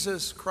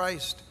 Jesus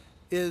Christ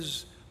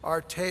is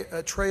our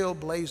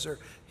trailblazer.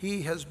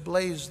 He has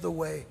blazed the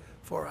way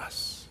for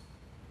us.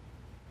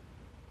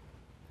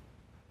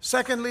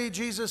 Secondly,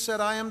 Jesus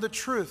said, I am the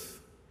truth.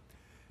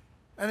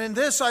 And in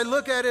this, I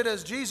look at it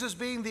as Jesus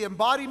being the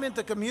embodiment,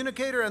 the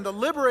communicator, and the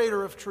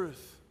liberator of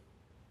truth.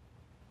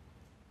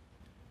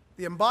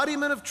 The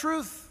embodiment of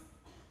truth,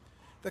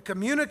 the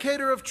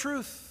communicator of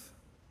truth,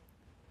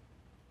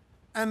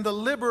 and the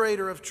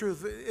liberator of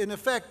truth. In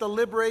effect, the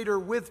liberator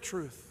with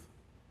truth.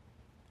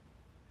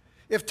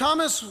 If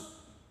Thomas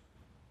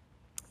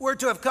were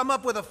to have come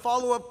up with a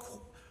follow-up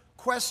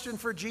question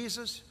for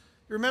Jesus,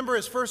 you remember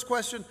his first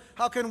question,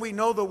 how can we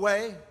know the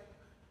way?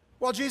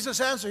 Well,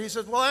 Jesus answered, he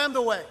said, well, I am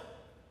the way.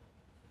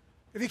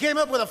 If he came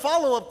up with a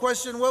follow-up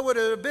question, what would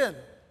it have been?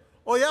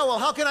 Oh yeah, well,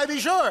 how can I be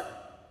sure?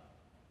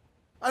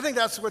 I think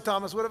that's what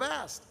Thomas would have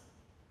asked.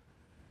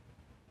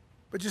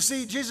 But you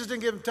see, Jesus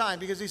didn't give him time,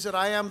 because he said,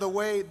 I am the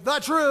way, the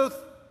truth,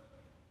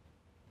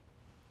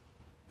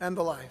 and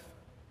the life.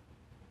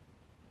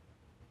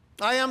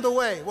 I am the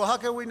way. Well, how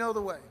can we know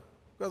the way?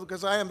 Well,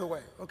 because I am the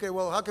way. Okay,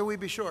 well, how can we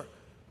be sure?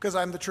 Because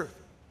I'm the truth.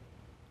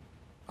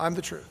 I'm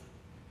the truth.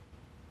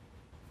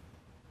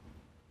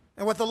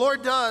 And what the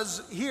Lord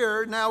does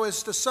here now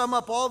is to sum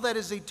up all that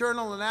is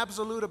eternal and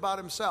absolute about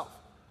himself.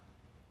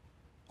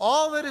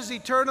 All that is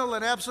eternal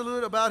and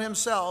absolute about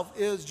himself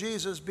is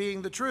Jesus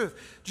being the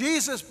truth.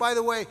 Jesus, by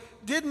the way,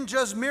 didn't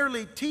just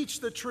merely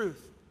teach the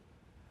truth.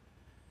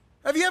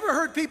 Have you ever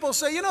heard people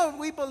say, you know,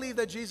 we believe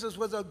that Jesus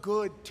was a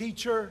good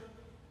teacher?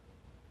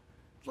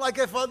 Like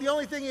if the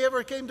only thing he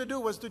ever came to do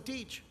was to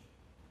teach.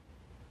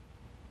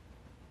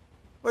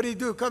 What did he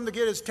do? Come to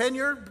get his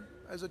tenure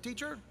as a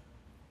teacher?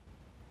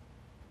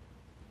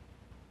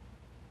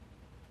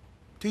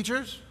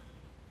 Teachers?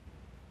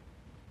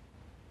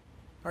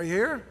 Are you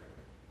here?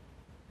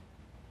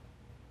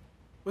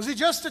 Was he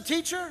just a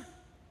teacher?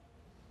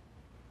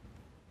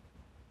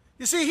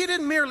 You see, he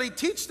didn't merely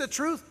teach the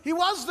truth, he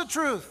was the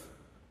truth.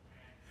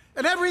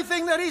 And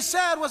everything that he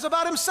said was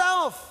about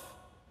himself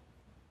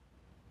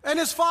and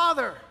his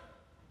Father.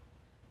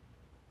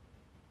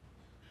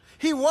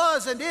 He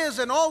was and is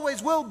and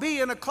always will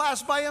be in a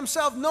class by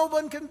himself. No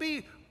one can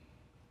be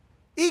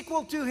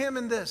equal to him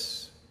in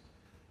this.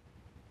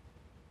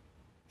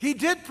 He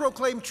did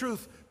proclaim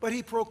truth, but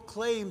he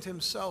proclaimed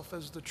himself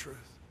as the truth.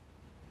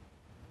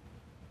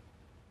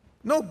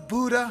 No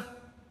Buddha,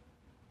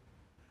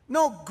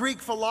 no Greek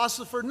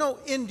philosopher, no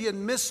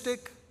Indian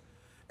mystic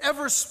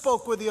ever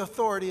spoke with the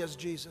authority as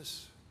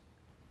Jesus.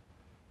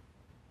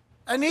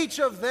 And each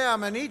of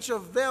them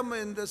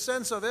in the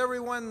sense of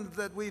everyone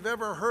that we've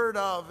ever heard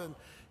of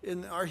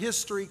in our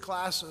history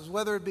classes,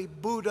 whether it be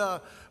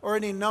Buddha or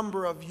any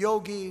number of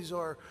yogis,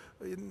 or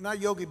not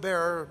Yogi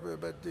Bear,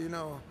 but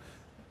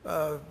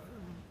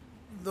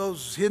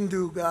those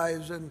Hindu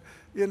guys, and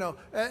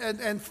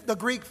the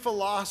Greek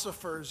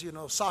philosophers,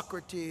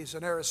 Socrates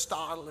and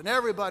Aristotle and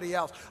everybody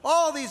else,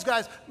 all these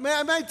guys, may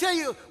I tell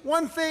you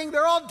one thing,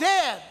 they're all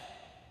dead.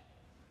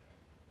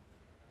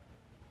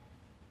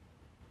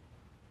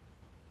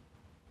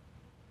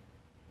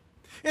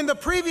 In the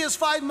previous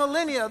 5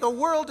 millennia, the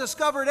world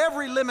discovered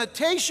every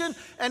limitation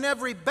and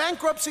every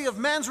bankruptcy of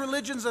man's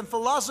religions and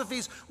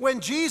philosophies when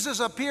Jesus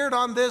appeared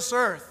on this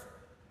earth.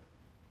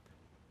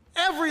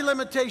 Every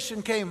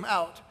limitation came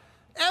out.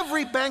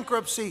 Every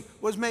bankruptcy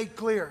was made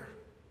clear.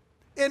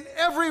 In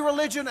every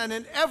religion and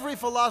in every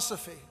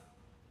philosophy,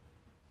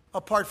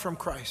 apart from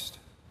Christ.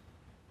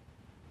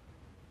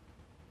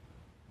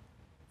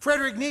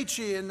 Friedrich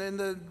Nietzsche in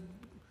the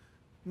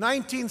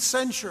 19th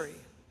century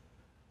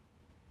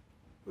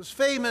was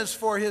famous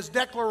for his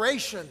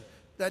declaration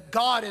that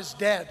God is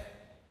dead.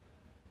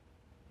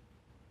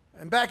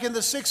 And back in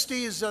the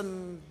 60s,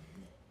 on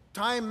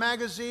Time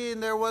magazine,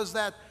 there was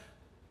that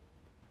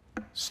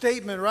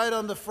statement right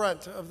on the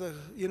front of the,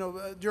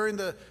 during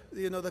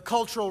the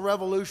cultural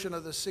revolution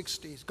of the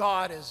 60s,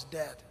 God is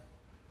dead.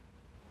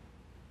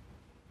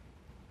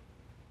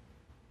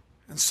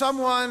 And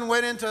someone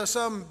went into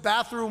some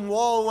bathroom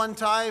wall one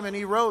time and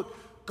he wrote,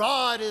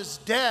 God is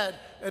dead.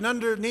 And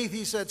underneath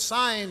he said,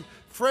 signed,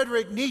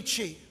 Friedrich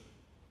Nietzsche.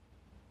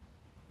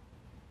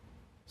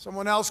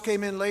 Someone else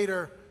came in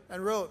later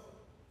and wrote,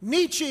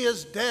 Nietzsche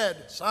is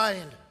dead,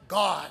 signed,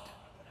 God.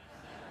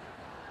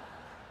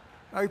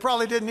 Now, he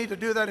probably didn't need to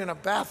do that in a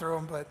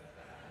bathroom, but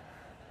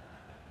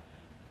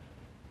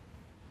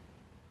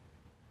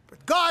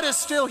God is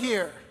still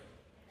here.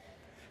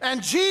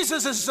 And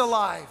Jesus is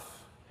alive.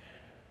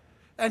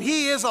 And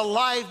he is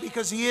alive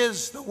because he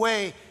is the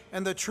way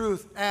and the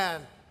truth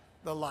and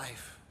the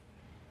life.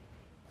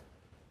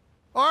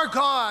 Our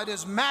God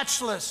is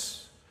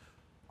matchless.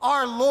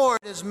 Our Lord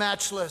is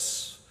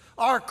matchless.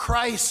 Our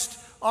Christ,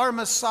 our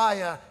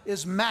Messiah,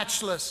 is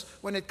matchless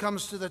when it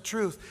comes to the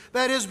truth.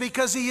 That is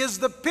because he is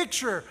the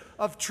picture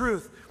of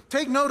truth.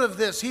 Take note of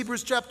this,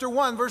 Hebrews chapter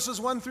 1, verses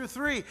 1 through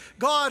 3.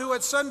 God, who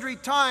at sundry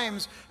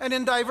times and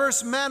in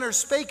diverse manners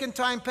spake in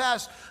time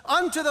past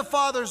unto the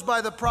fathers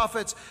by the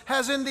prophets,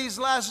 has in these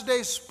last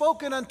days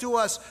spoken unto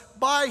us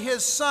by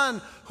his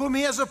Son, whom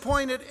he has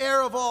appointed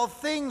heir of all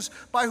things,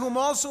 by whom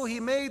also he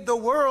made the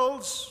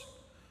worlds,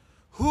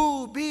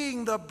 who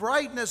being the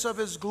brightness of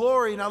his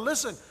glory. Now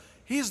listen,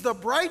 he's the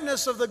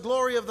brightness of the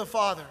glory of the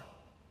Father,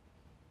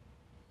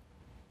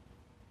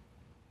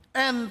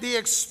 and the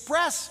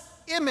express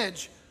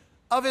image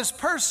of his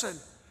person.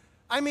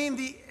 I mean,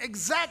 the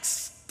exact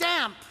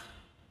stamp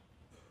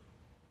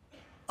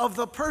of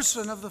the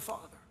person of the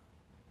Father.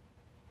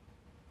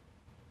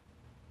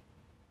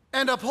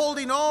 And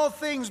upholding all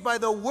things by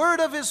the word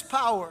of his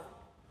power,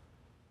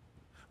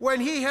 when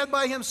he had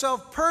by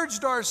himself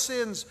purged our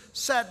sins,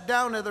 sat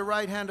down at the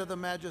right hand of the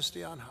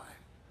Majesty on high.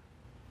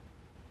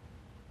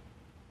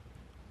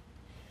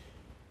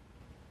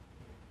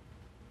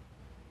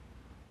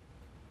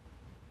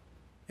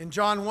 In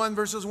John 1,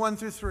 verses 1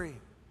 through 3,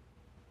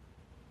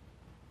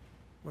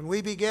 when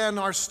we began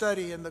our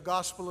study in the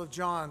Gospel of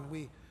John,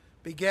 we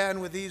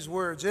began with these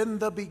words, in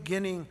the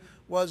beginning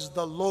was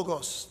the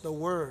Logos, the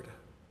Word.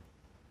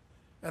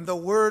 And the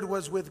Word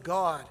was with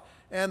God,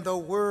 and the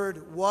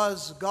Word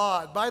was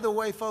God. By the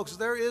way, folks,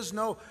 there is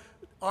no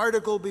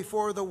article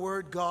before the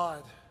word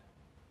God.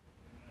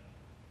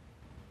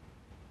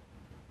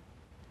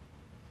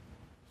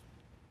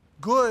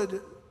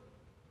 Good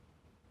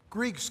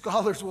Greek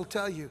scholars will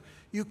tell you,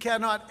 you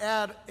cannot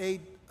add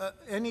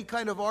any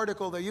kind of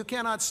article there. You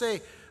cannot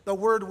say the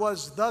Word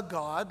was the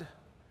God.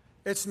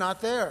 It's not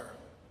there.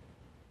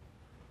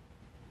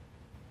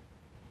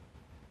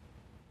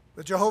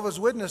 The Jehovah's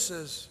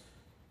Witnesses,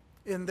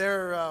 in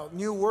their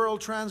New World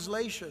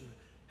Translation,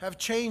 have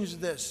changed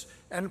this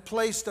and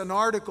placed an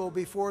article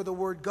before the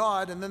word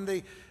God, and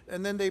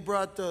then they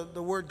brought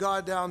the word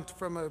God down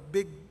from a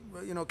big,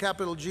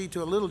 capital G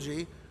to a little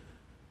g,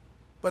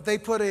 but they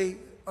put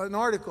an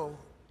article,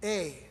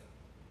 a,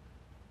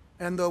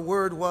 and the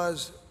word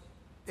was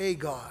a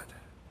God.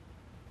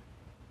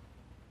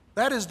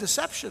 That is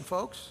deception,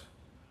 folks,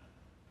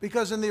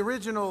 because in the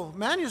original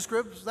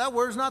manuscripts, that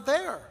word's not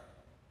there.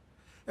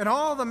 And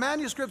all the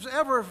manuscripts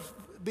ever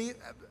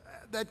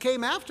that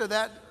came after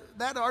that,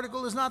 that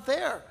article is not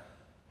there.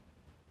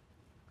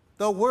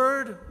 The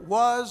Word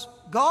was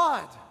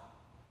God.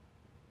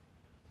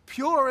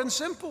 Pure and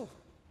simple.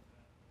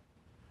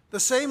 The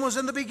same was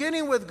in the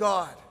beginning with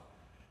God.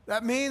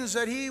 That means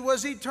that He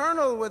was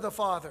eternal with the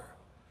Father.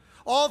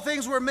 All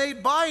things were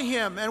made by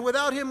Him, and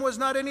without Him was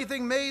not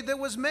anything made that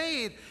was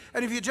made.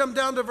 And if you jump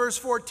down to verse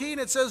 14,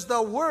 it says,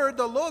 the Word,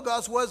 the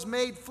Logos, was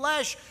made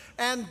flesh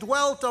and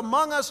dwelt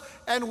among us,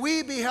 and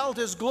we beheld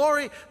His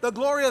glory, the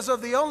glory as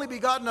of the only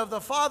begotten of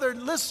the Father.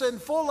 Listen,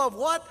 full of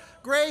what?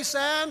 Grace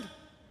and?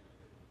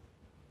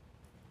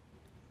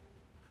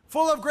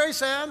 Full of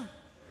grace and?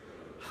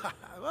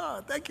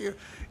 Oh, thank you.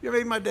 You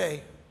made my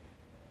day.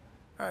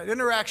 All right,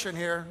 interaction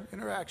here,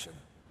 interaction.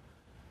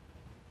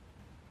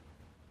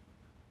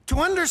 To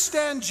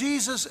understand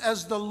Jesus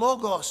as the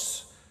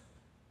Logos,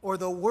 or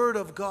the Word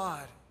of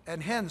God,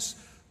 and hence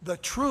the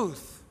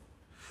truth,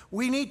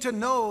 we need to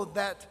know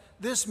that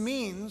this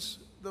means,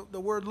 the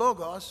word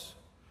Logos,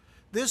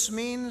 this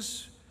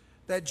means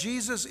that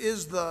Jesus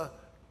is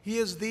He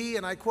is the,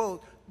 and I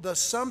quote, the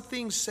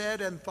something said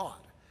and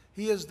thought.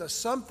 He is the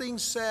something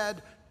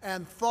said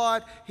and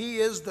thought. He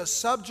is the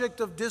subject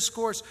of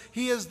discourse.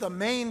 He is the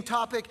main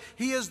topic.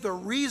 He is the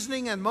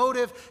reasoning and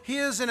motive. He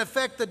is, in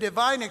effect, the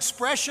divine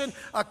expression,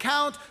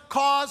 account,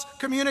 cause,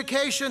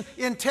 communication,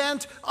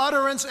 intent,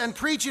 utterance, and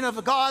preaching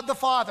of God the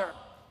Father.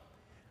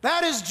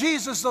 That is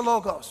Jesus the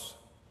Logos.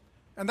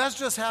 And that's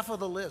just half of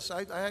the list.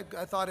 I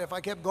thought if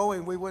I kept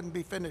going, we wouldn't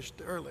be finished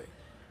early.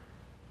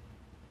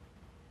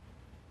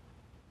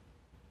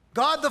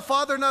 God the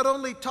Father not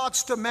only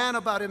talks to man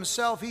about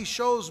Himself, He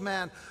shows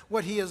man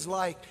what He is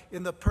like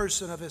in the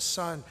person of His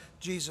Son,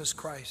 Jesus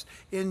Christ.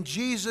 In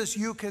Jesus,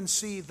 you can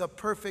see the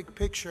perfect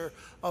picture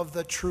of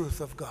the truth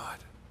of God.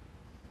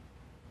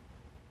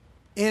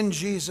 In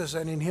Jesus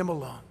and in Him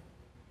alone.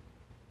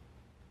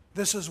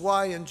 This is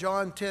why in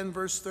John 10,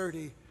 verse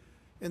 30,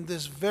 in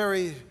this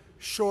very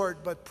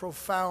short but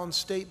profound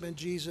statement,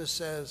 Jesus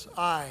says,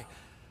 I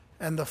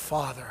and the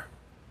Father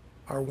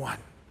are one.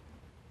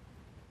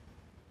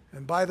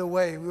 And by the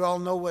way, we all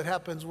know what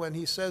happens when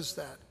He says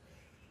that.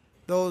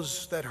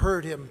 Those that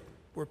heard Him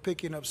were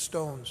picking up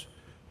stones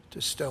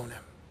to stone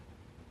Him.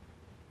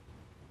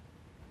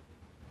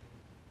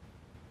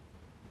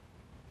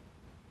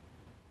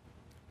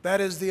 That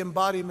is the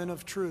embodiment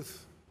of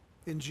truth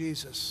in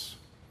Jesus.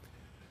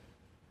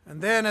 And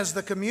then as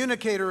the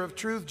communicator of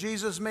truth,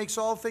 Jesus makes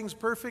all things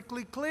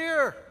perfectly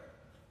clear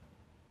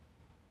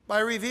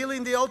by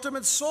revealing the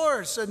ultimate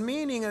source and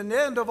meaning and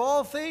end of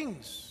all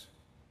things.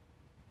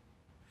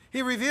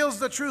 He reveals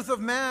the truth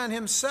of man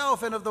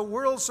himself and of the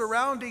world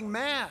surrounding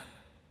man.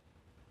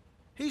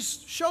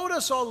 He's showed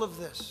us all of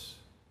this.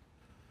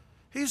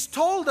 He's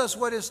told us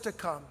what is to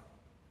come.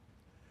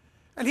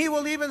 And He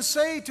will even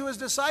say to His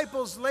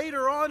disciples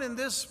later on in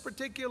this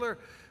particular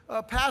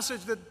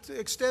passage that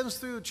extends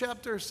through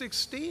chapter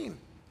 16.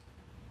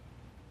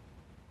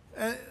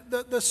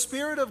 The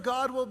Spirit of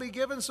God will be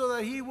given so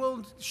that He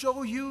will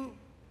show you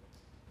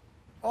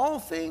all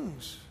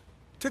things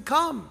to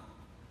come.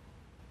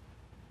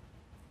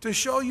 To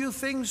show you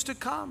things to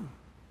come.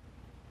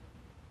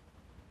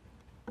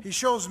 He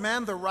shows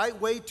man the right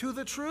way to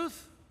the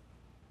truth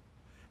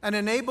and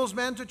enables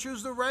man to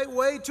choose the right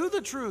way to the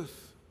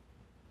truth.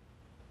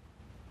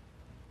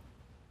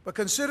 But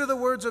consider the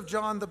words of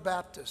John the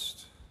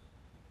Baptist.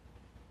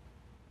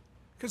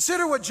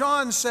 Consider what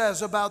John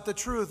says about the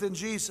truth in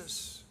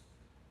Jesus.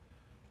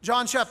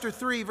 John chapter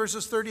 3,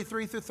 verses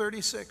 33 through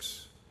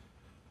 36.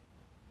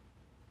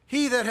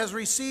 He that has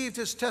received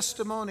His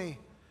testimony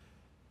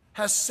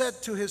has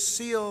set to his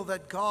seal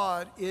that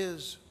God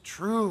is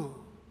true.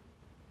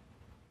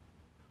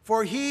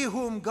 For he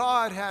whom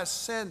God has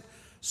sent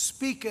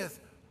speaketh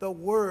the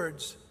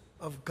words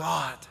of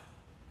God.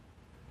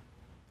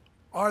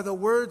 Are the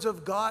words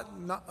of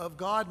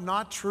God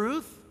not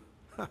truth?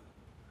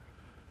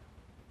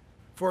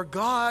 For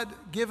God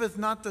giveth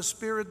not the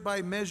Spirit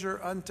by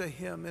measure unto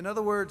him. In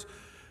other words,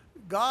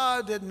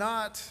 God did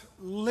not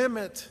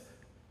limit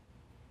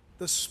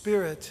the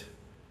Spirit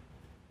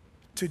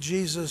to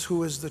Jesus,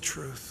 who is the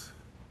truth.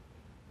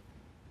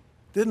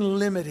 Didn't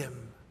limit Him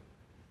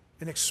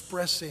in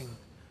expressing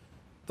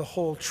the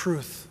whole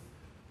truth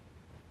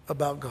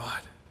about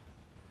God.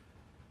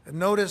 And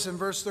notice in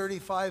verse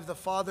 35, the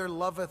Father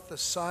loveth the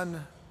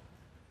Son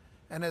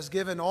and has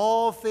given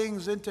all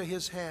things into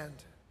His hand.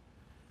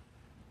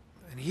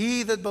 And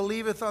he that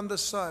believeth on the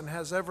Son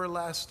has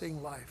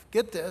everlasting life.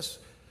 Get this.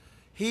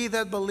 He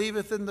that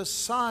believeth in the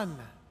Son,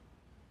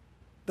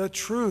 the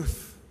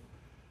truth,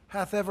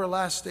 hath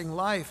everlasting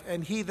life,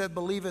 and he that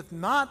believeth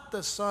not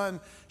the Son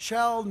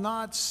shall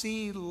not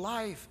see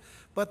life,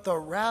 but the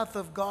wrath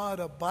of God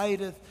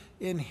abideth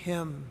in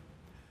him.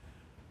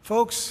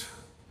 Folks,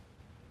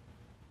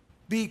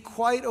 be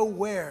quite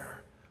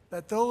aware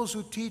that those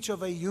who teach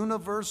of a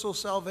universal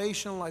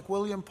salvation, like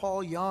William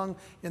Paul Young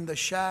in The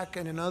Shack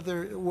and in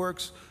other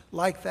works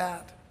like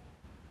that,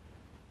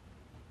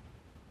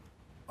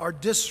 are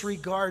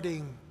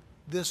disregarding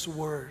this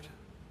word.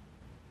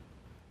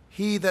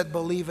 he that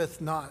believeth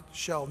not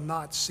shall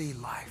not see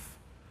life,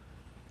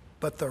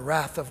 but the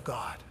wrath of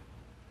God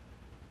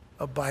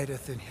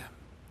abideth in him.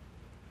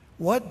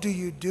 What do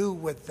you do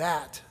with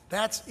that?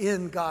 That's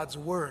in God's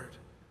word.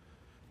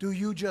 Do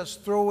you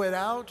just throw it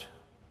out?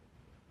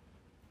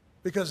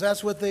 Because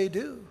that's what they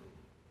do.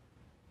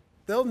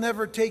 They'll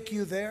never take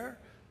you there,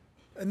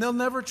 and they'll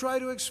never try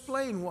to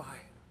explain why.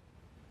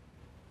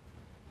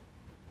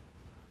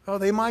 Oh,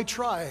 they might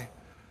try,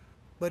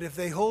 but if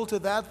they hold to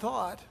that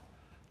thought,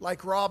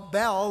 like Rob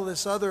Bell,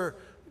 this other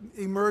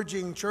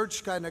emerging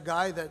church kind of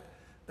guy that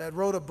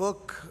wrote a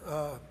book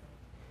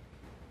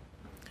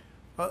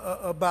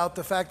about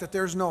the fact that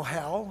there's no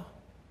hell.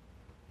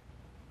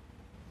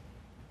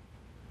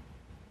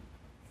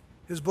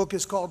 His book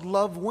is called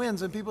Love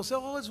Wins, and people say,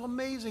 oh, it's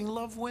amazing,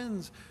 love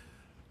wins.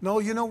 No,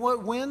 you know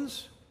what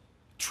wins?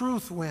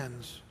 Truth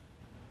wins.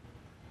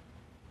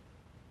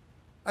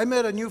 I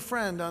met a new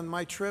friend on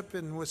my trip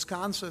in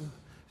Wisconsin.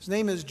 His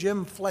name is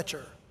Jim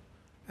Fletcher,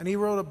 and he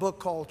wrote a book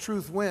called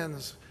Truth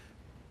Wins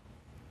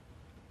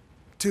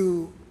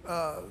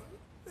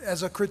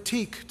as a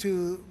critique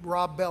to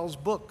Rob Bell's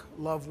book,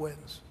 Love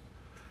Wins.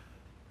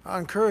 I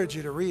encourage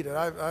you to read it.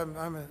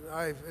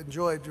 I've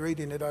enjoyed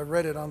reading it. I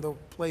read it on the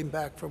plane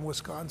back from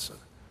Wisconsin.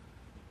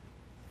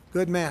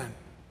 Good man.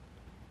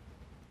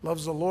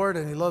 Loves the Lord,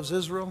 and he loves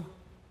Israel,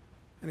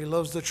 and he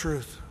loves the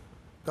truth,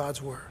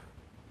 God's word.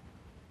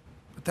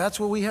 But that's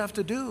what we have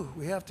to do.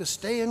 We have to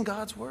stay in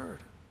God's word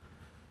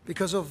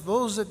because of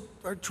those that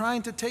are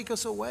trying to take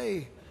us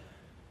away.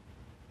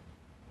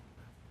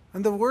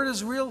 And the word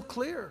is real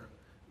clear.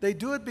 They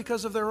do it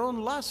because of their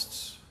own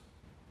lusts.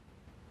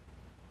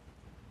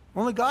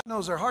 Only God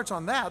knows their hearts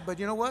on that, but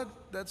you know what?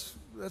 That's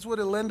what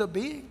it'll end up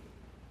being.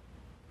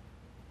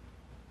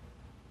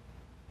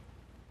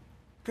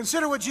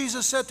 Consider what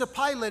Jesus said to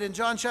Pilate in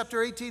John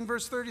chapter 18,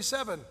 verse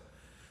 37.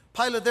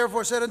 Pilate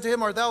therefore said unto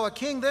him, Art thou a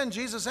king then?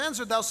 Jesus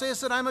answered, Thou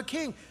sayest that I am a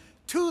king.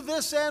 To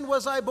this end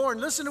was I born.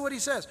 Listen to what he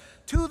says.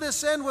 To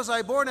this end was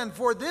I born, and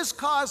for this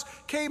cause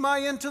came I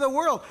into the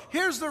world.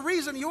 Here's the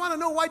reason. You want to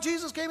know why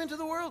Jesus came into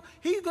the world?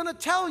 He's going to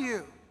tell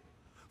you.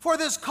 For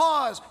this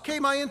cause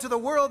came I into the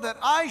world, that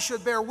I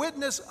should bear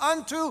witness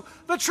unto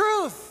the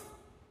truth.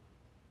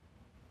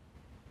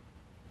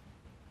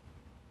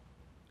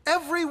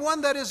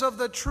 Everyone that is of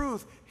the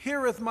truth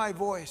heareth my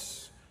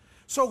voice.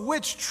 So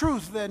which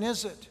truth then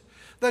is it?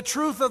 The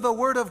truth of the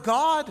word of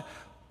God,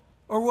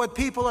 or what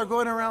people are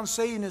going around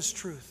saying is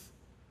truth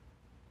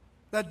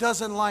that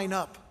doesn't line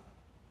up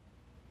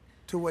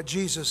to what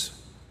Jesus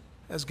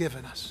has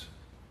given us?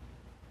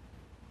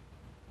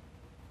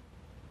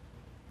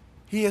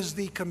 He is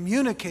the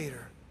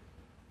communicator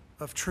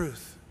of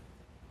truth,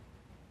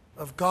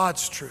 of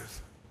God's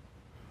truth,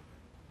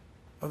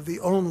 of the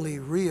only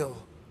real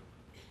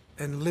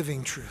and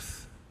living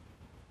truth.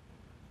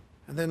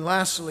 And then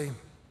lastly,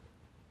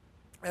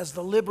 as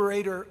the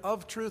liberator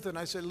of truth, and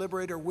I say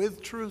liberator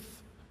with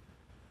truth,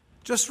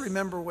 just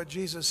remember what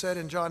Jesus said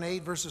in John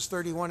 8, verses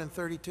 31 and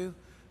 32.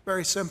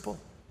 Very simple.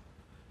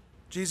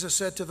 Jesus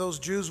said to those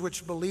Jews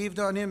which believed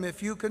on him,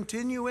 If you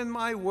continue in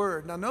my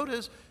word. Now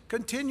notice,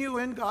 continue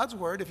in God's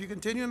word. If you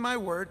continue in my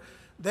word,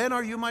 then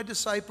are you my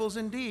disciples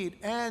indeed,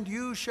 and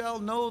you shall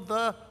know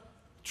the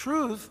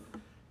truth,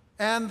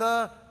 and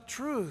the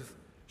truth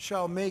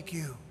shall make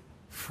you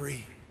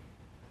free.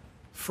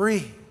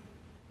 Free.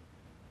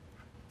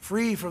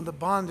 Free from the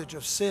bondage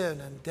of sin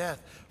and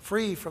death.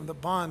 Free from the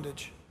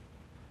bondage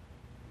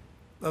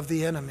of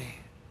the enemy.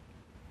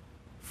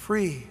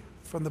 Free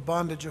from the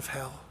bondage of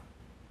hell.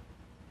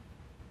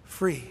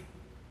 Free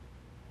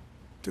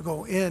to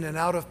go in and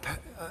out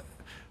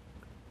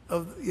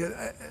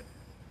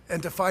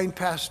and to find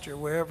pasture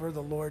wherever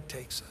the Lord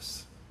takes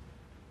us.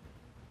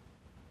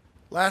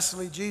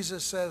 Lastly,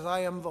 Jesus says,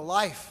 I am the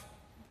life.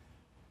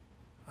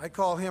 I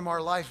call him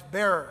our life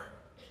bearer.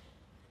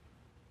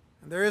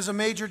 And there is a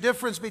major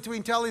difference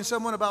between telling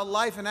someone about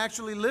life and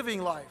actually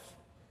living life.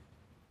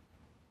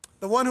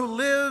 The one who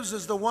lives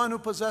is the one who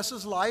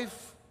possesses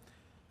life.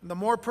 And the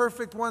more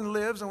perfect one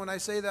lives, and when I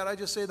say that, I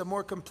just say the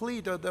more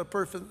complete the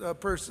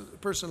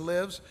person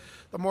lives,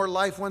 the more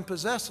life one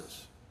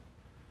possesses.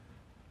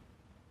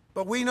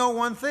 But we know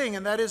one thing,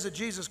 and that is that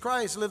Jesus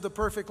Christ lived a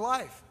perfect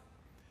life.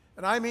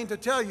 And I mean to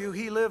tell you,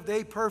 he lived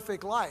a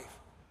perfect life.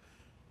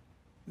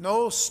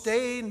 No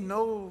stain,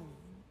 no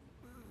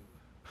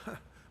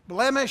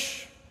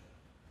blemish,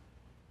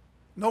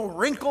 no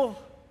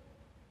wrinkle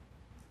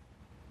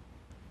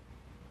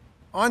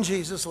on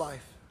Jesus'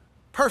 life.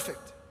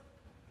 Perfect.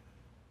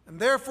 And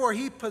therefore,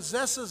 he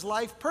possesses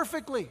life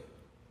perfectly.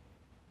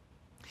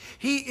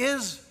 He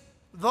is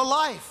the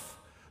life,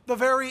 the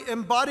very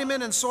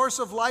embodiment and source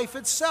of life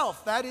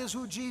itself. That is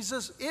who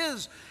Jesus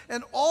is.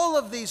 And all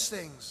of these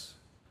things,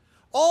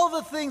 all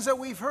the things that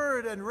we've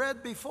heard and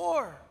read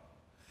before,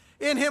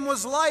 in him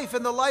was life,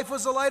 and the life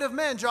was the light of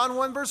men. John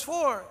 1, verse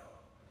 4.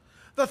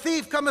 The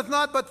thief cometh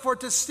not but for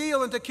to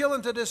steal and to kill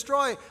and to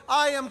destroy.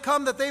 I am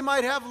come that they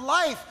might have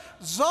life,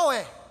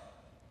 Zoe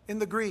in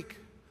the Greek.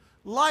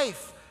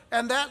 Life,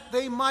 and that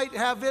they might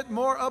have it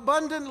more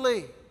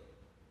abundantly.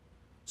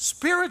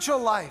 Spiritual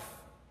life.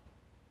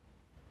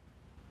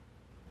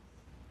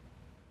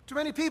 Too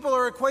many people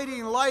are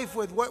equating life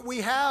with what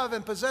we have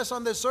and possess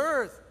on this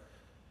earth.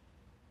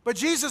 But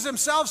Jesus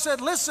himself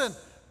said, listen,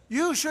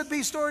 you should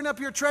be storing up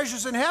your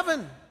treasures in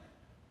heaven,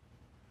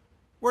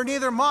 where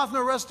neither moth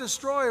nor rust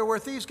destroy, or where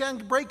thieves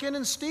can't break in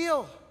and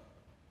steal.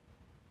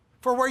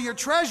 For where your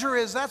treasure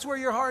is, that's where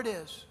your heart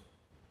is.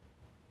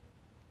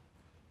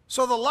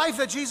 So the life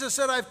that Jesus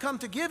said, I've come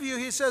to give you,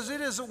 he says it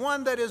is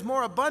one that is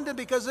more abundant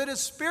because it is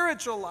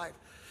spiritual life.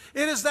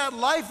 It is that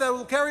life that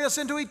will carry us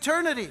into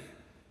eternity.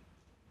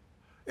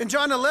 In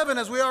John 11,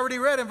 as we already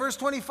read, in verse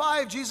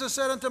 25, Jesus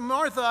said unto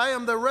Martha, I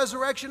am the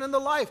resurrection and the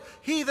life.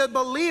 He that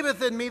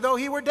believeth in me, though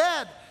he were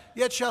dead,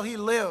 yet shall he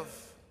live.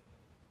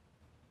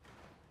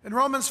 In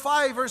Romans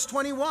 5, verse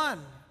 21,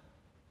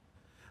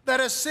 that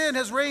as sin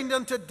has reigned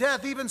unto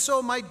death, even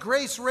so might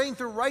grace reign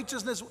through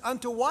righteousness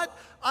unto what?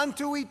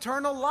 Unto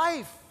eternal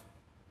life,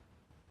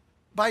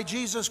 by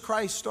Jesus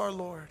Christ our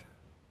Lord.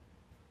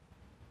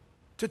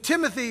 To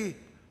Timothy,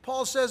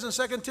 Paul says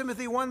in 2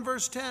 Timothy 1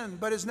 verse 10,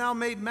 but is now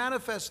made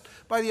manifest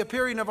by the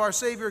appearing of our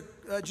Savior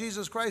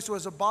Jesus Christ, who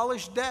has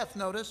abolished death,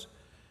 notice,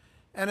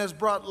 and has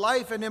brought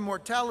life and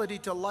immortality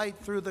to light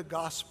through the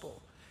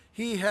gospel.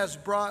 He has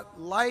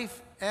brought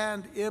life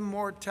and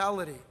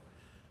immortality.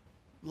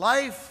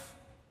 Life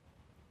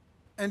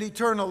and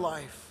eternal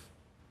life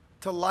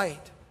to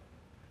light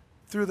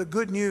through the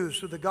good news,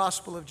 through the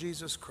gospel of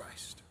Jesus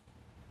Christ.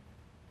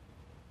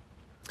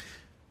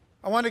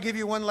 I want to give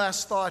you one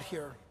last thought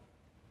here.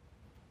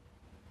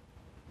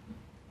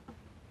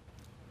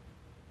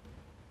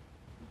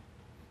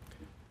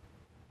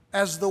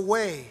 As the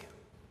way,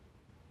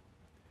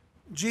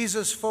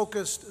 Jesus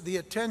focused the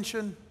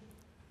attention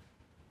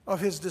of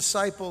his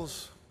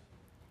disciples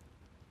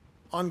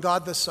on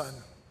God the Son.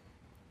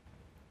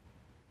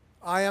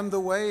 I am the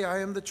way,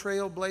 I am the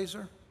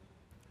trailblazer.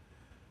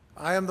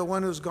 I am the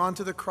one who's gone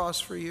to the cross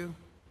for you.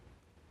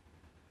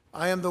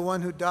 I am the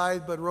one who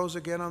died but rose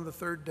again on the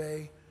third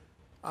day.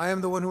 I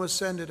am the one who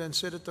ascended and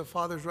sit at the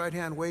Father's right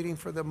hand, waiting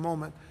for the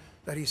moment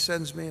that he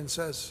sends me and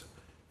says,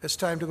 it's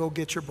time to go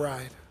get your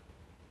bride.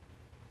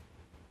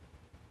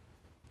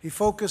 He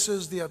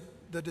focuses the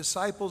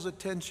disciples'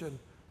 attention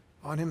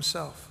on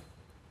himself.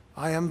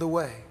 I am the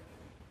way,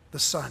 the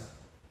Son.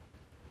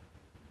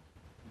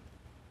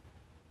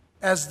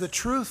 As the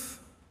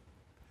truth,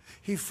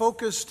 he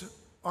focused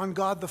on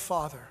God the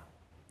Father,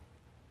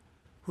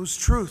 whose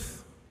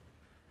truth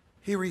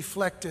he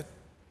reflected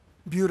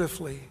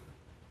beautifully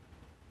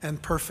and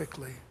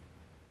perfectly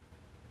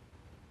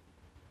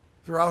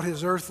throughout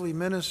his earthly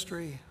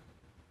ministry,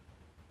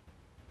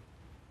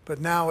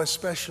 but now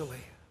especially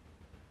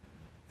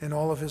in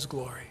all of his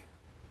glory.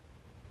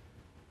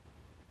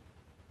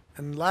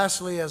 And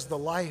lastly, as the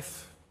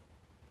life,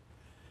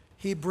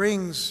 he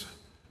brings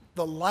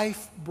the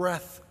life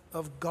breath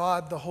of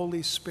God the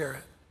Holy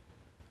Spirit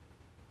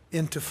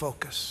into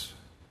focus.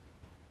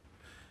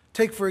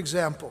 Take, for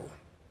example,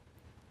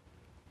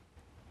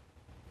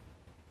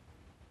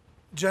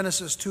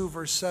 Genesis 2,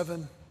 verse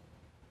 7,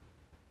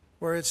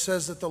 where it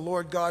says that the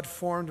Lord God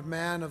formed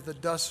man of the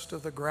dust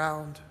of the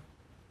ground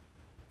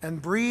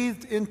and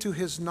breathed into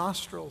his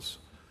nostrils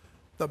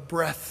the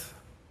breath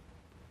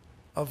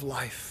of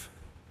life,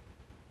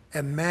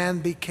 and man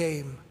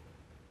became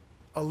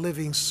a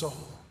living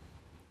soul.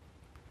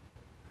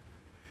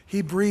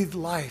 He breathed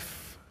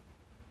life.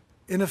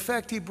 In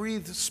effect, he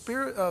breathed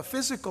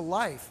physical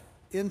life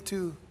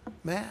into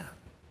man.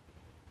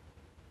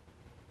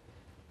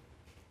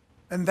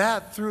 And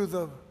that through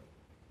the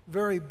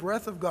very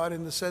breath of God,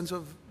 in the sense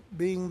of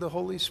being the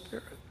Holy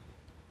Spirit.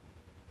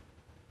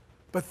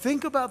 But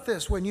think about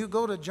this. When you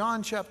go to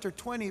John chapter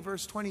 20,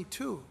 verse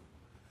 22,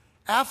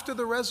 after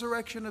the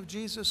resurrection of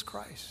Jesus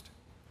Christ,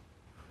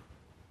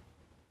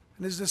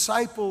 and his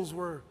disciples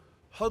were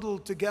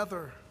huddled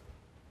together,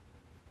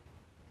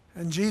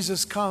 and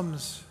Jesus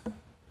comes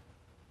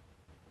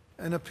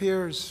and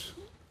appears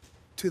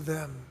to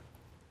them.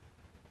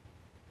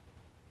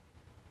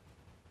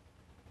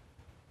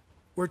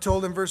 We're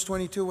told in verse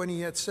 22, when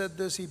he had said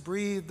this, he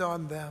breathed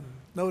on them.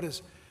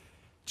 Notice,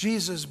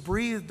 Jesus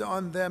breathed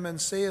on them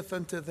and saith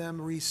unto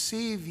them,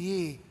 receive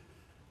ye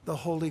the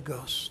Holy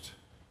Ghost.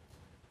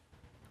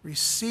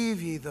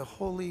 Receive ye the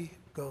Holy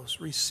Ghost.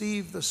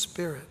 Receive the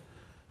Spirit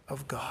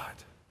of God.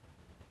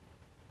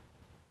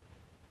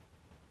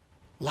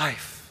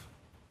 Life.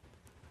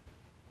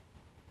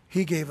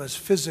 He gave us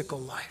physical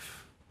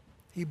life.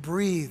 He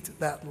breathed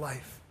that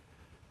life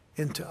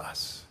into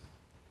us.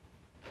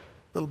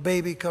 Little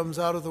baby comes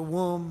out of the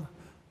womb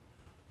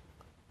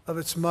of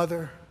its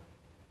mother.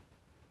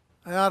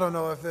 And I don't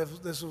know if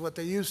this is what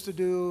they used to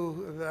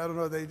do. I don't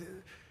know.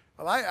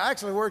 Well, I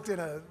actually worked in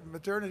a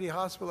maternity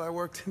hospital. I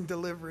worked in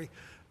delivery.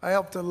 I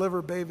helped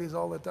deliver babies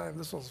all the time.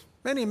 This was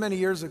many, many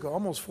years ago,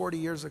 almost 40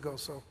 years ago.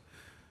 So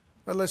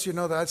that lets you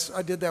know that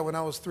I did that when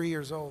I was 3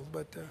 years old.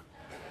 But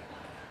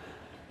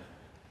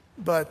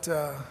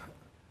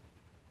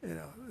you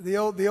know,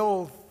 the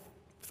old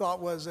thought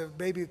was if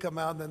baby would come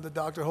out, and then the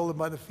doctor hold him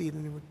by the feet,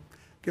 and he would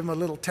give him a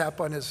little tap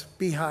on his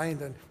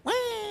behind, and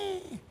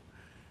whee!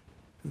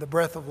 and the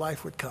breath of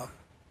life would come.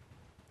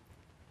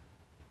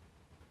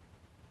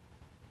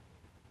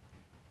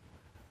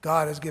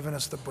 God has given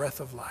us the breath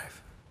of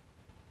life.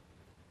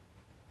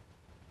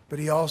 But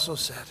he also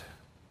said,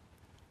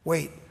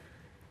 wait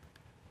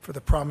for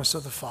the promise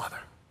of the Father.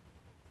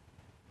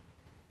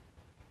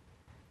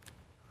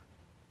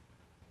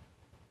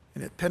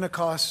 And at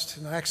Pentecost,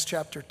 in Acts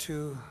chapter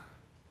 2,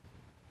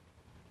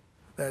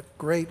 that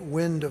great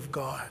wind of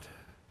God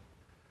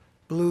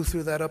blew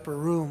through that upper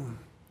room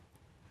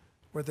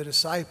where the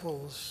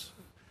disciples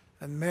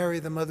and Mary,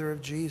 the mother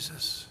of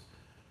Jesus,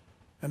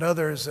 and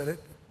others, that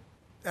it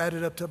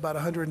added up to about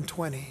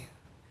 120,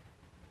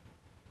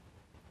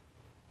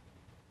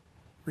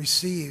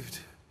 received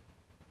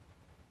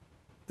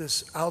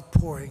this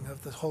outpouring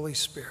of the Holy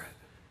Spirit,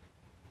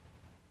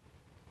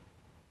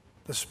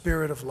 the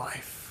Spirit of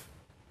life.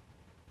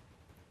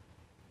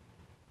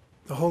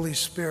 The Holy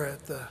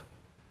Spirit, the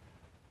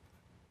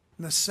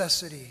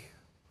necessity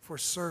for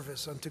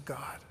service unto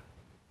God.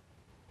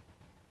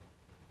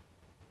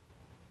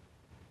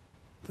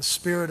 The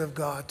Spirit of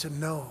God to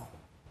know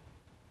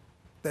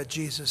that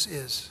Jesus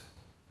is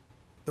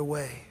the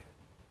way,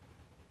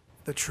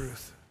 the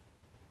truth,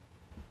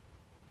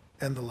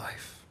 and the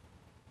life.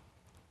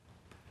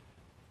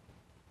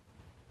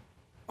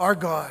 Our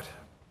God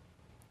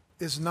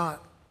is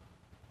not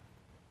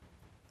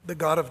the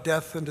God of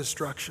death and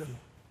destruction.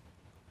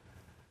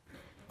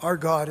 Our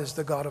God is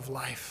the God of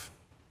life.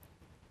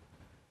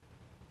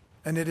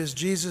 And it is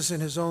Jesus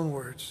in his own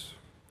words.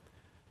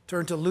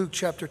 Turn to Luke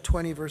chapter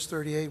 20, verse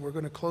 38. We're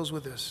going to close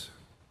with this.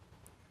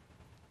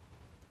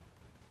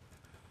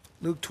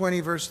 Luke 20,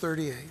 verse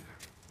 38.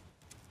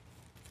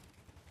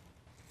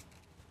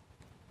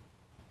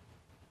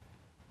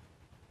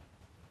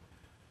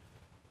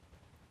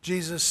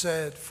 Jesus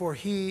said, "For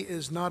he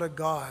is not a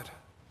God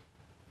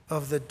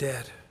of the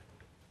dead,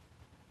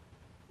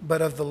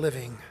 but of the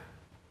living,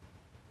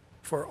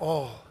 for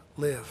all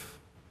live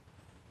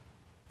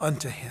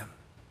unto him."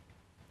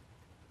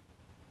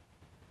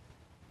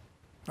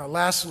 Now,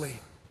 lastly,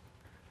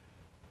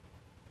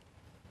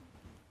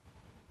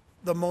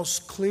 the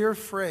most clear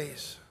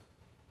phrase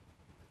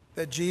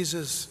that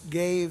Jesus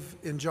gave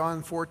in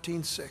John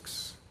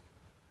 14:6,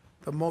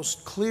 the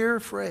most clear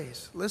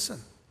phrase,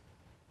 listen,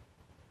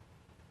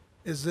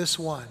 is this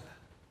one: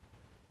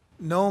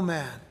 no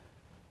man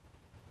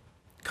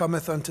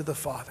cometh unto the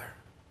Father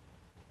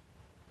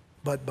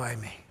but by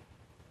me.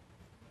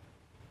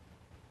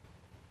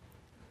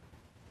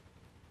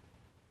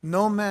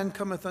 No man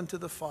cometh unto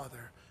the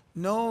Father.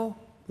 No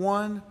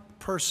one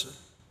person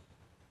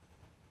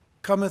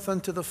cometh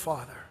unto the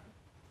Father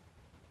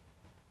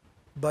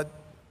but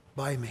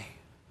by me.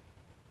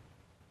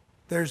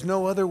 There's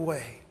no other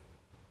way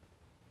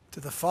to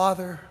the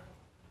Father.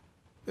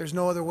 There's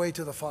no other way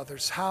to the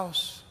Father's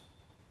house.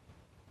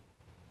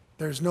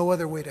 There's no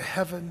other way to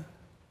heaven.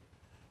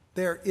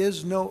 There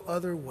is no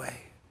other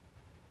way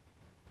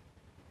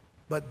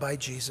but by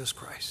Jesus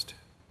Christ.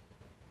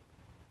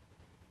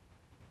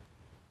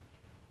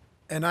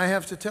 And I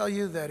have to tell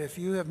you that if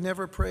you have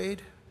never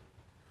prayed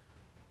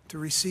to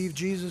receive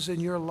Jesus in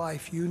your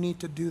life, you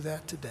need to do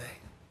that today.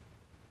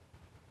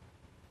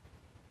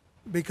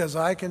 Because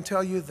I can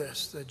tell you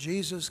this, that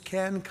Jesus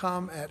can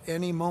come at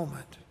any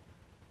moment.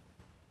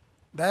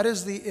 That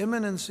is the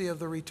imminency of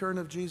the return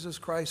of Jesus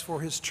Christ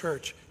for his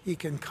church. He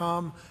can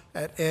come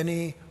at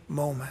any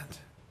moment.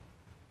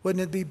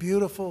 Wouldn't it be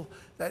beautiful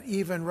that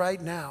even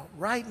right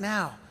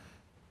now,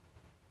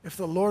 if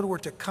the Lord were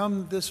to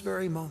come this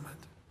very moment,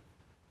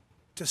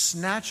 to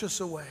snatch us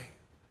away,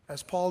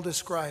 as Paul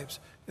describes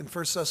in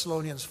 1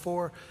 Thessalonians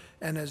 4,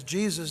 and as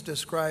Jesus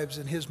describes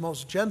in his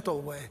most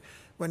gentle way,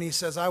 when he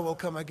says, "I will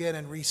come again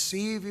and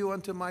receive you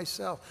unto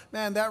myself."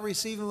 Man, that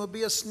receiving will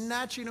be a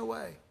snatching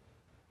away,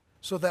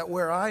 so that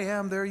where I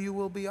am, there you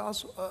will be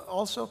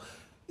also.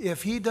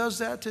 If he does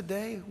that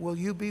today, will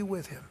you be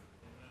with him?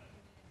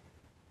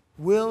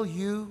 Will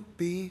you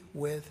be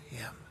with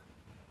him?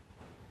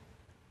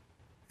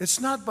 It's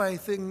not by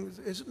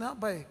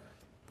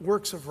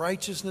works of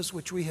righteousness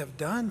which we have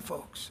done,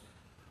 folks,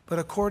 but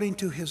according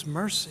to his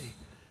mercy,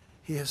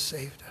 he has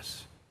saved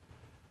us.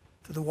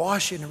 To the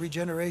washing and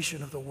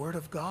regeneration of the Word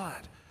of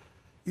God.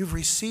 You've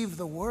received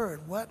the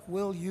Word. What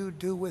will you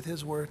do with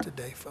his Word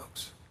today,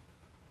 folks?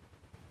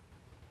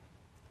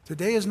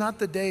 Today is not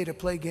the day to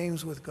play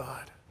games with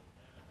God.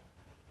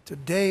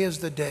 Today is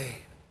the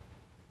day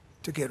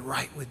to get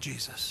right with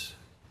Jesus.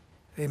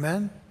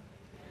 Amen?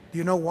 Do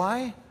you know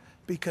why?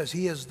 Because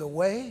he is the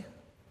way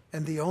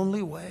and the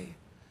only way.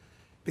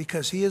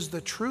 Because he is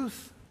the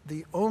truth,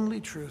 the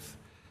only truth,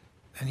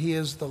 and he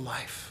is the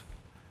life,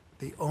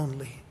 the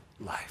only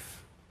life.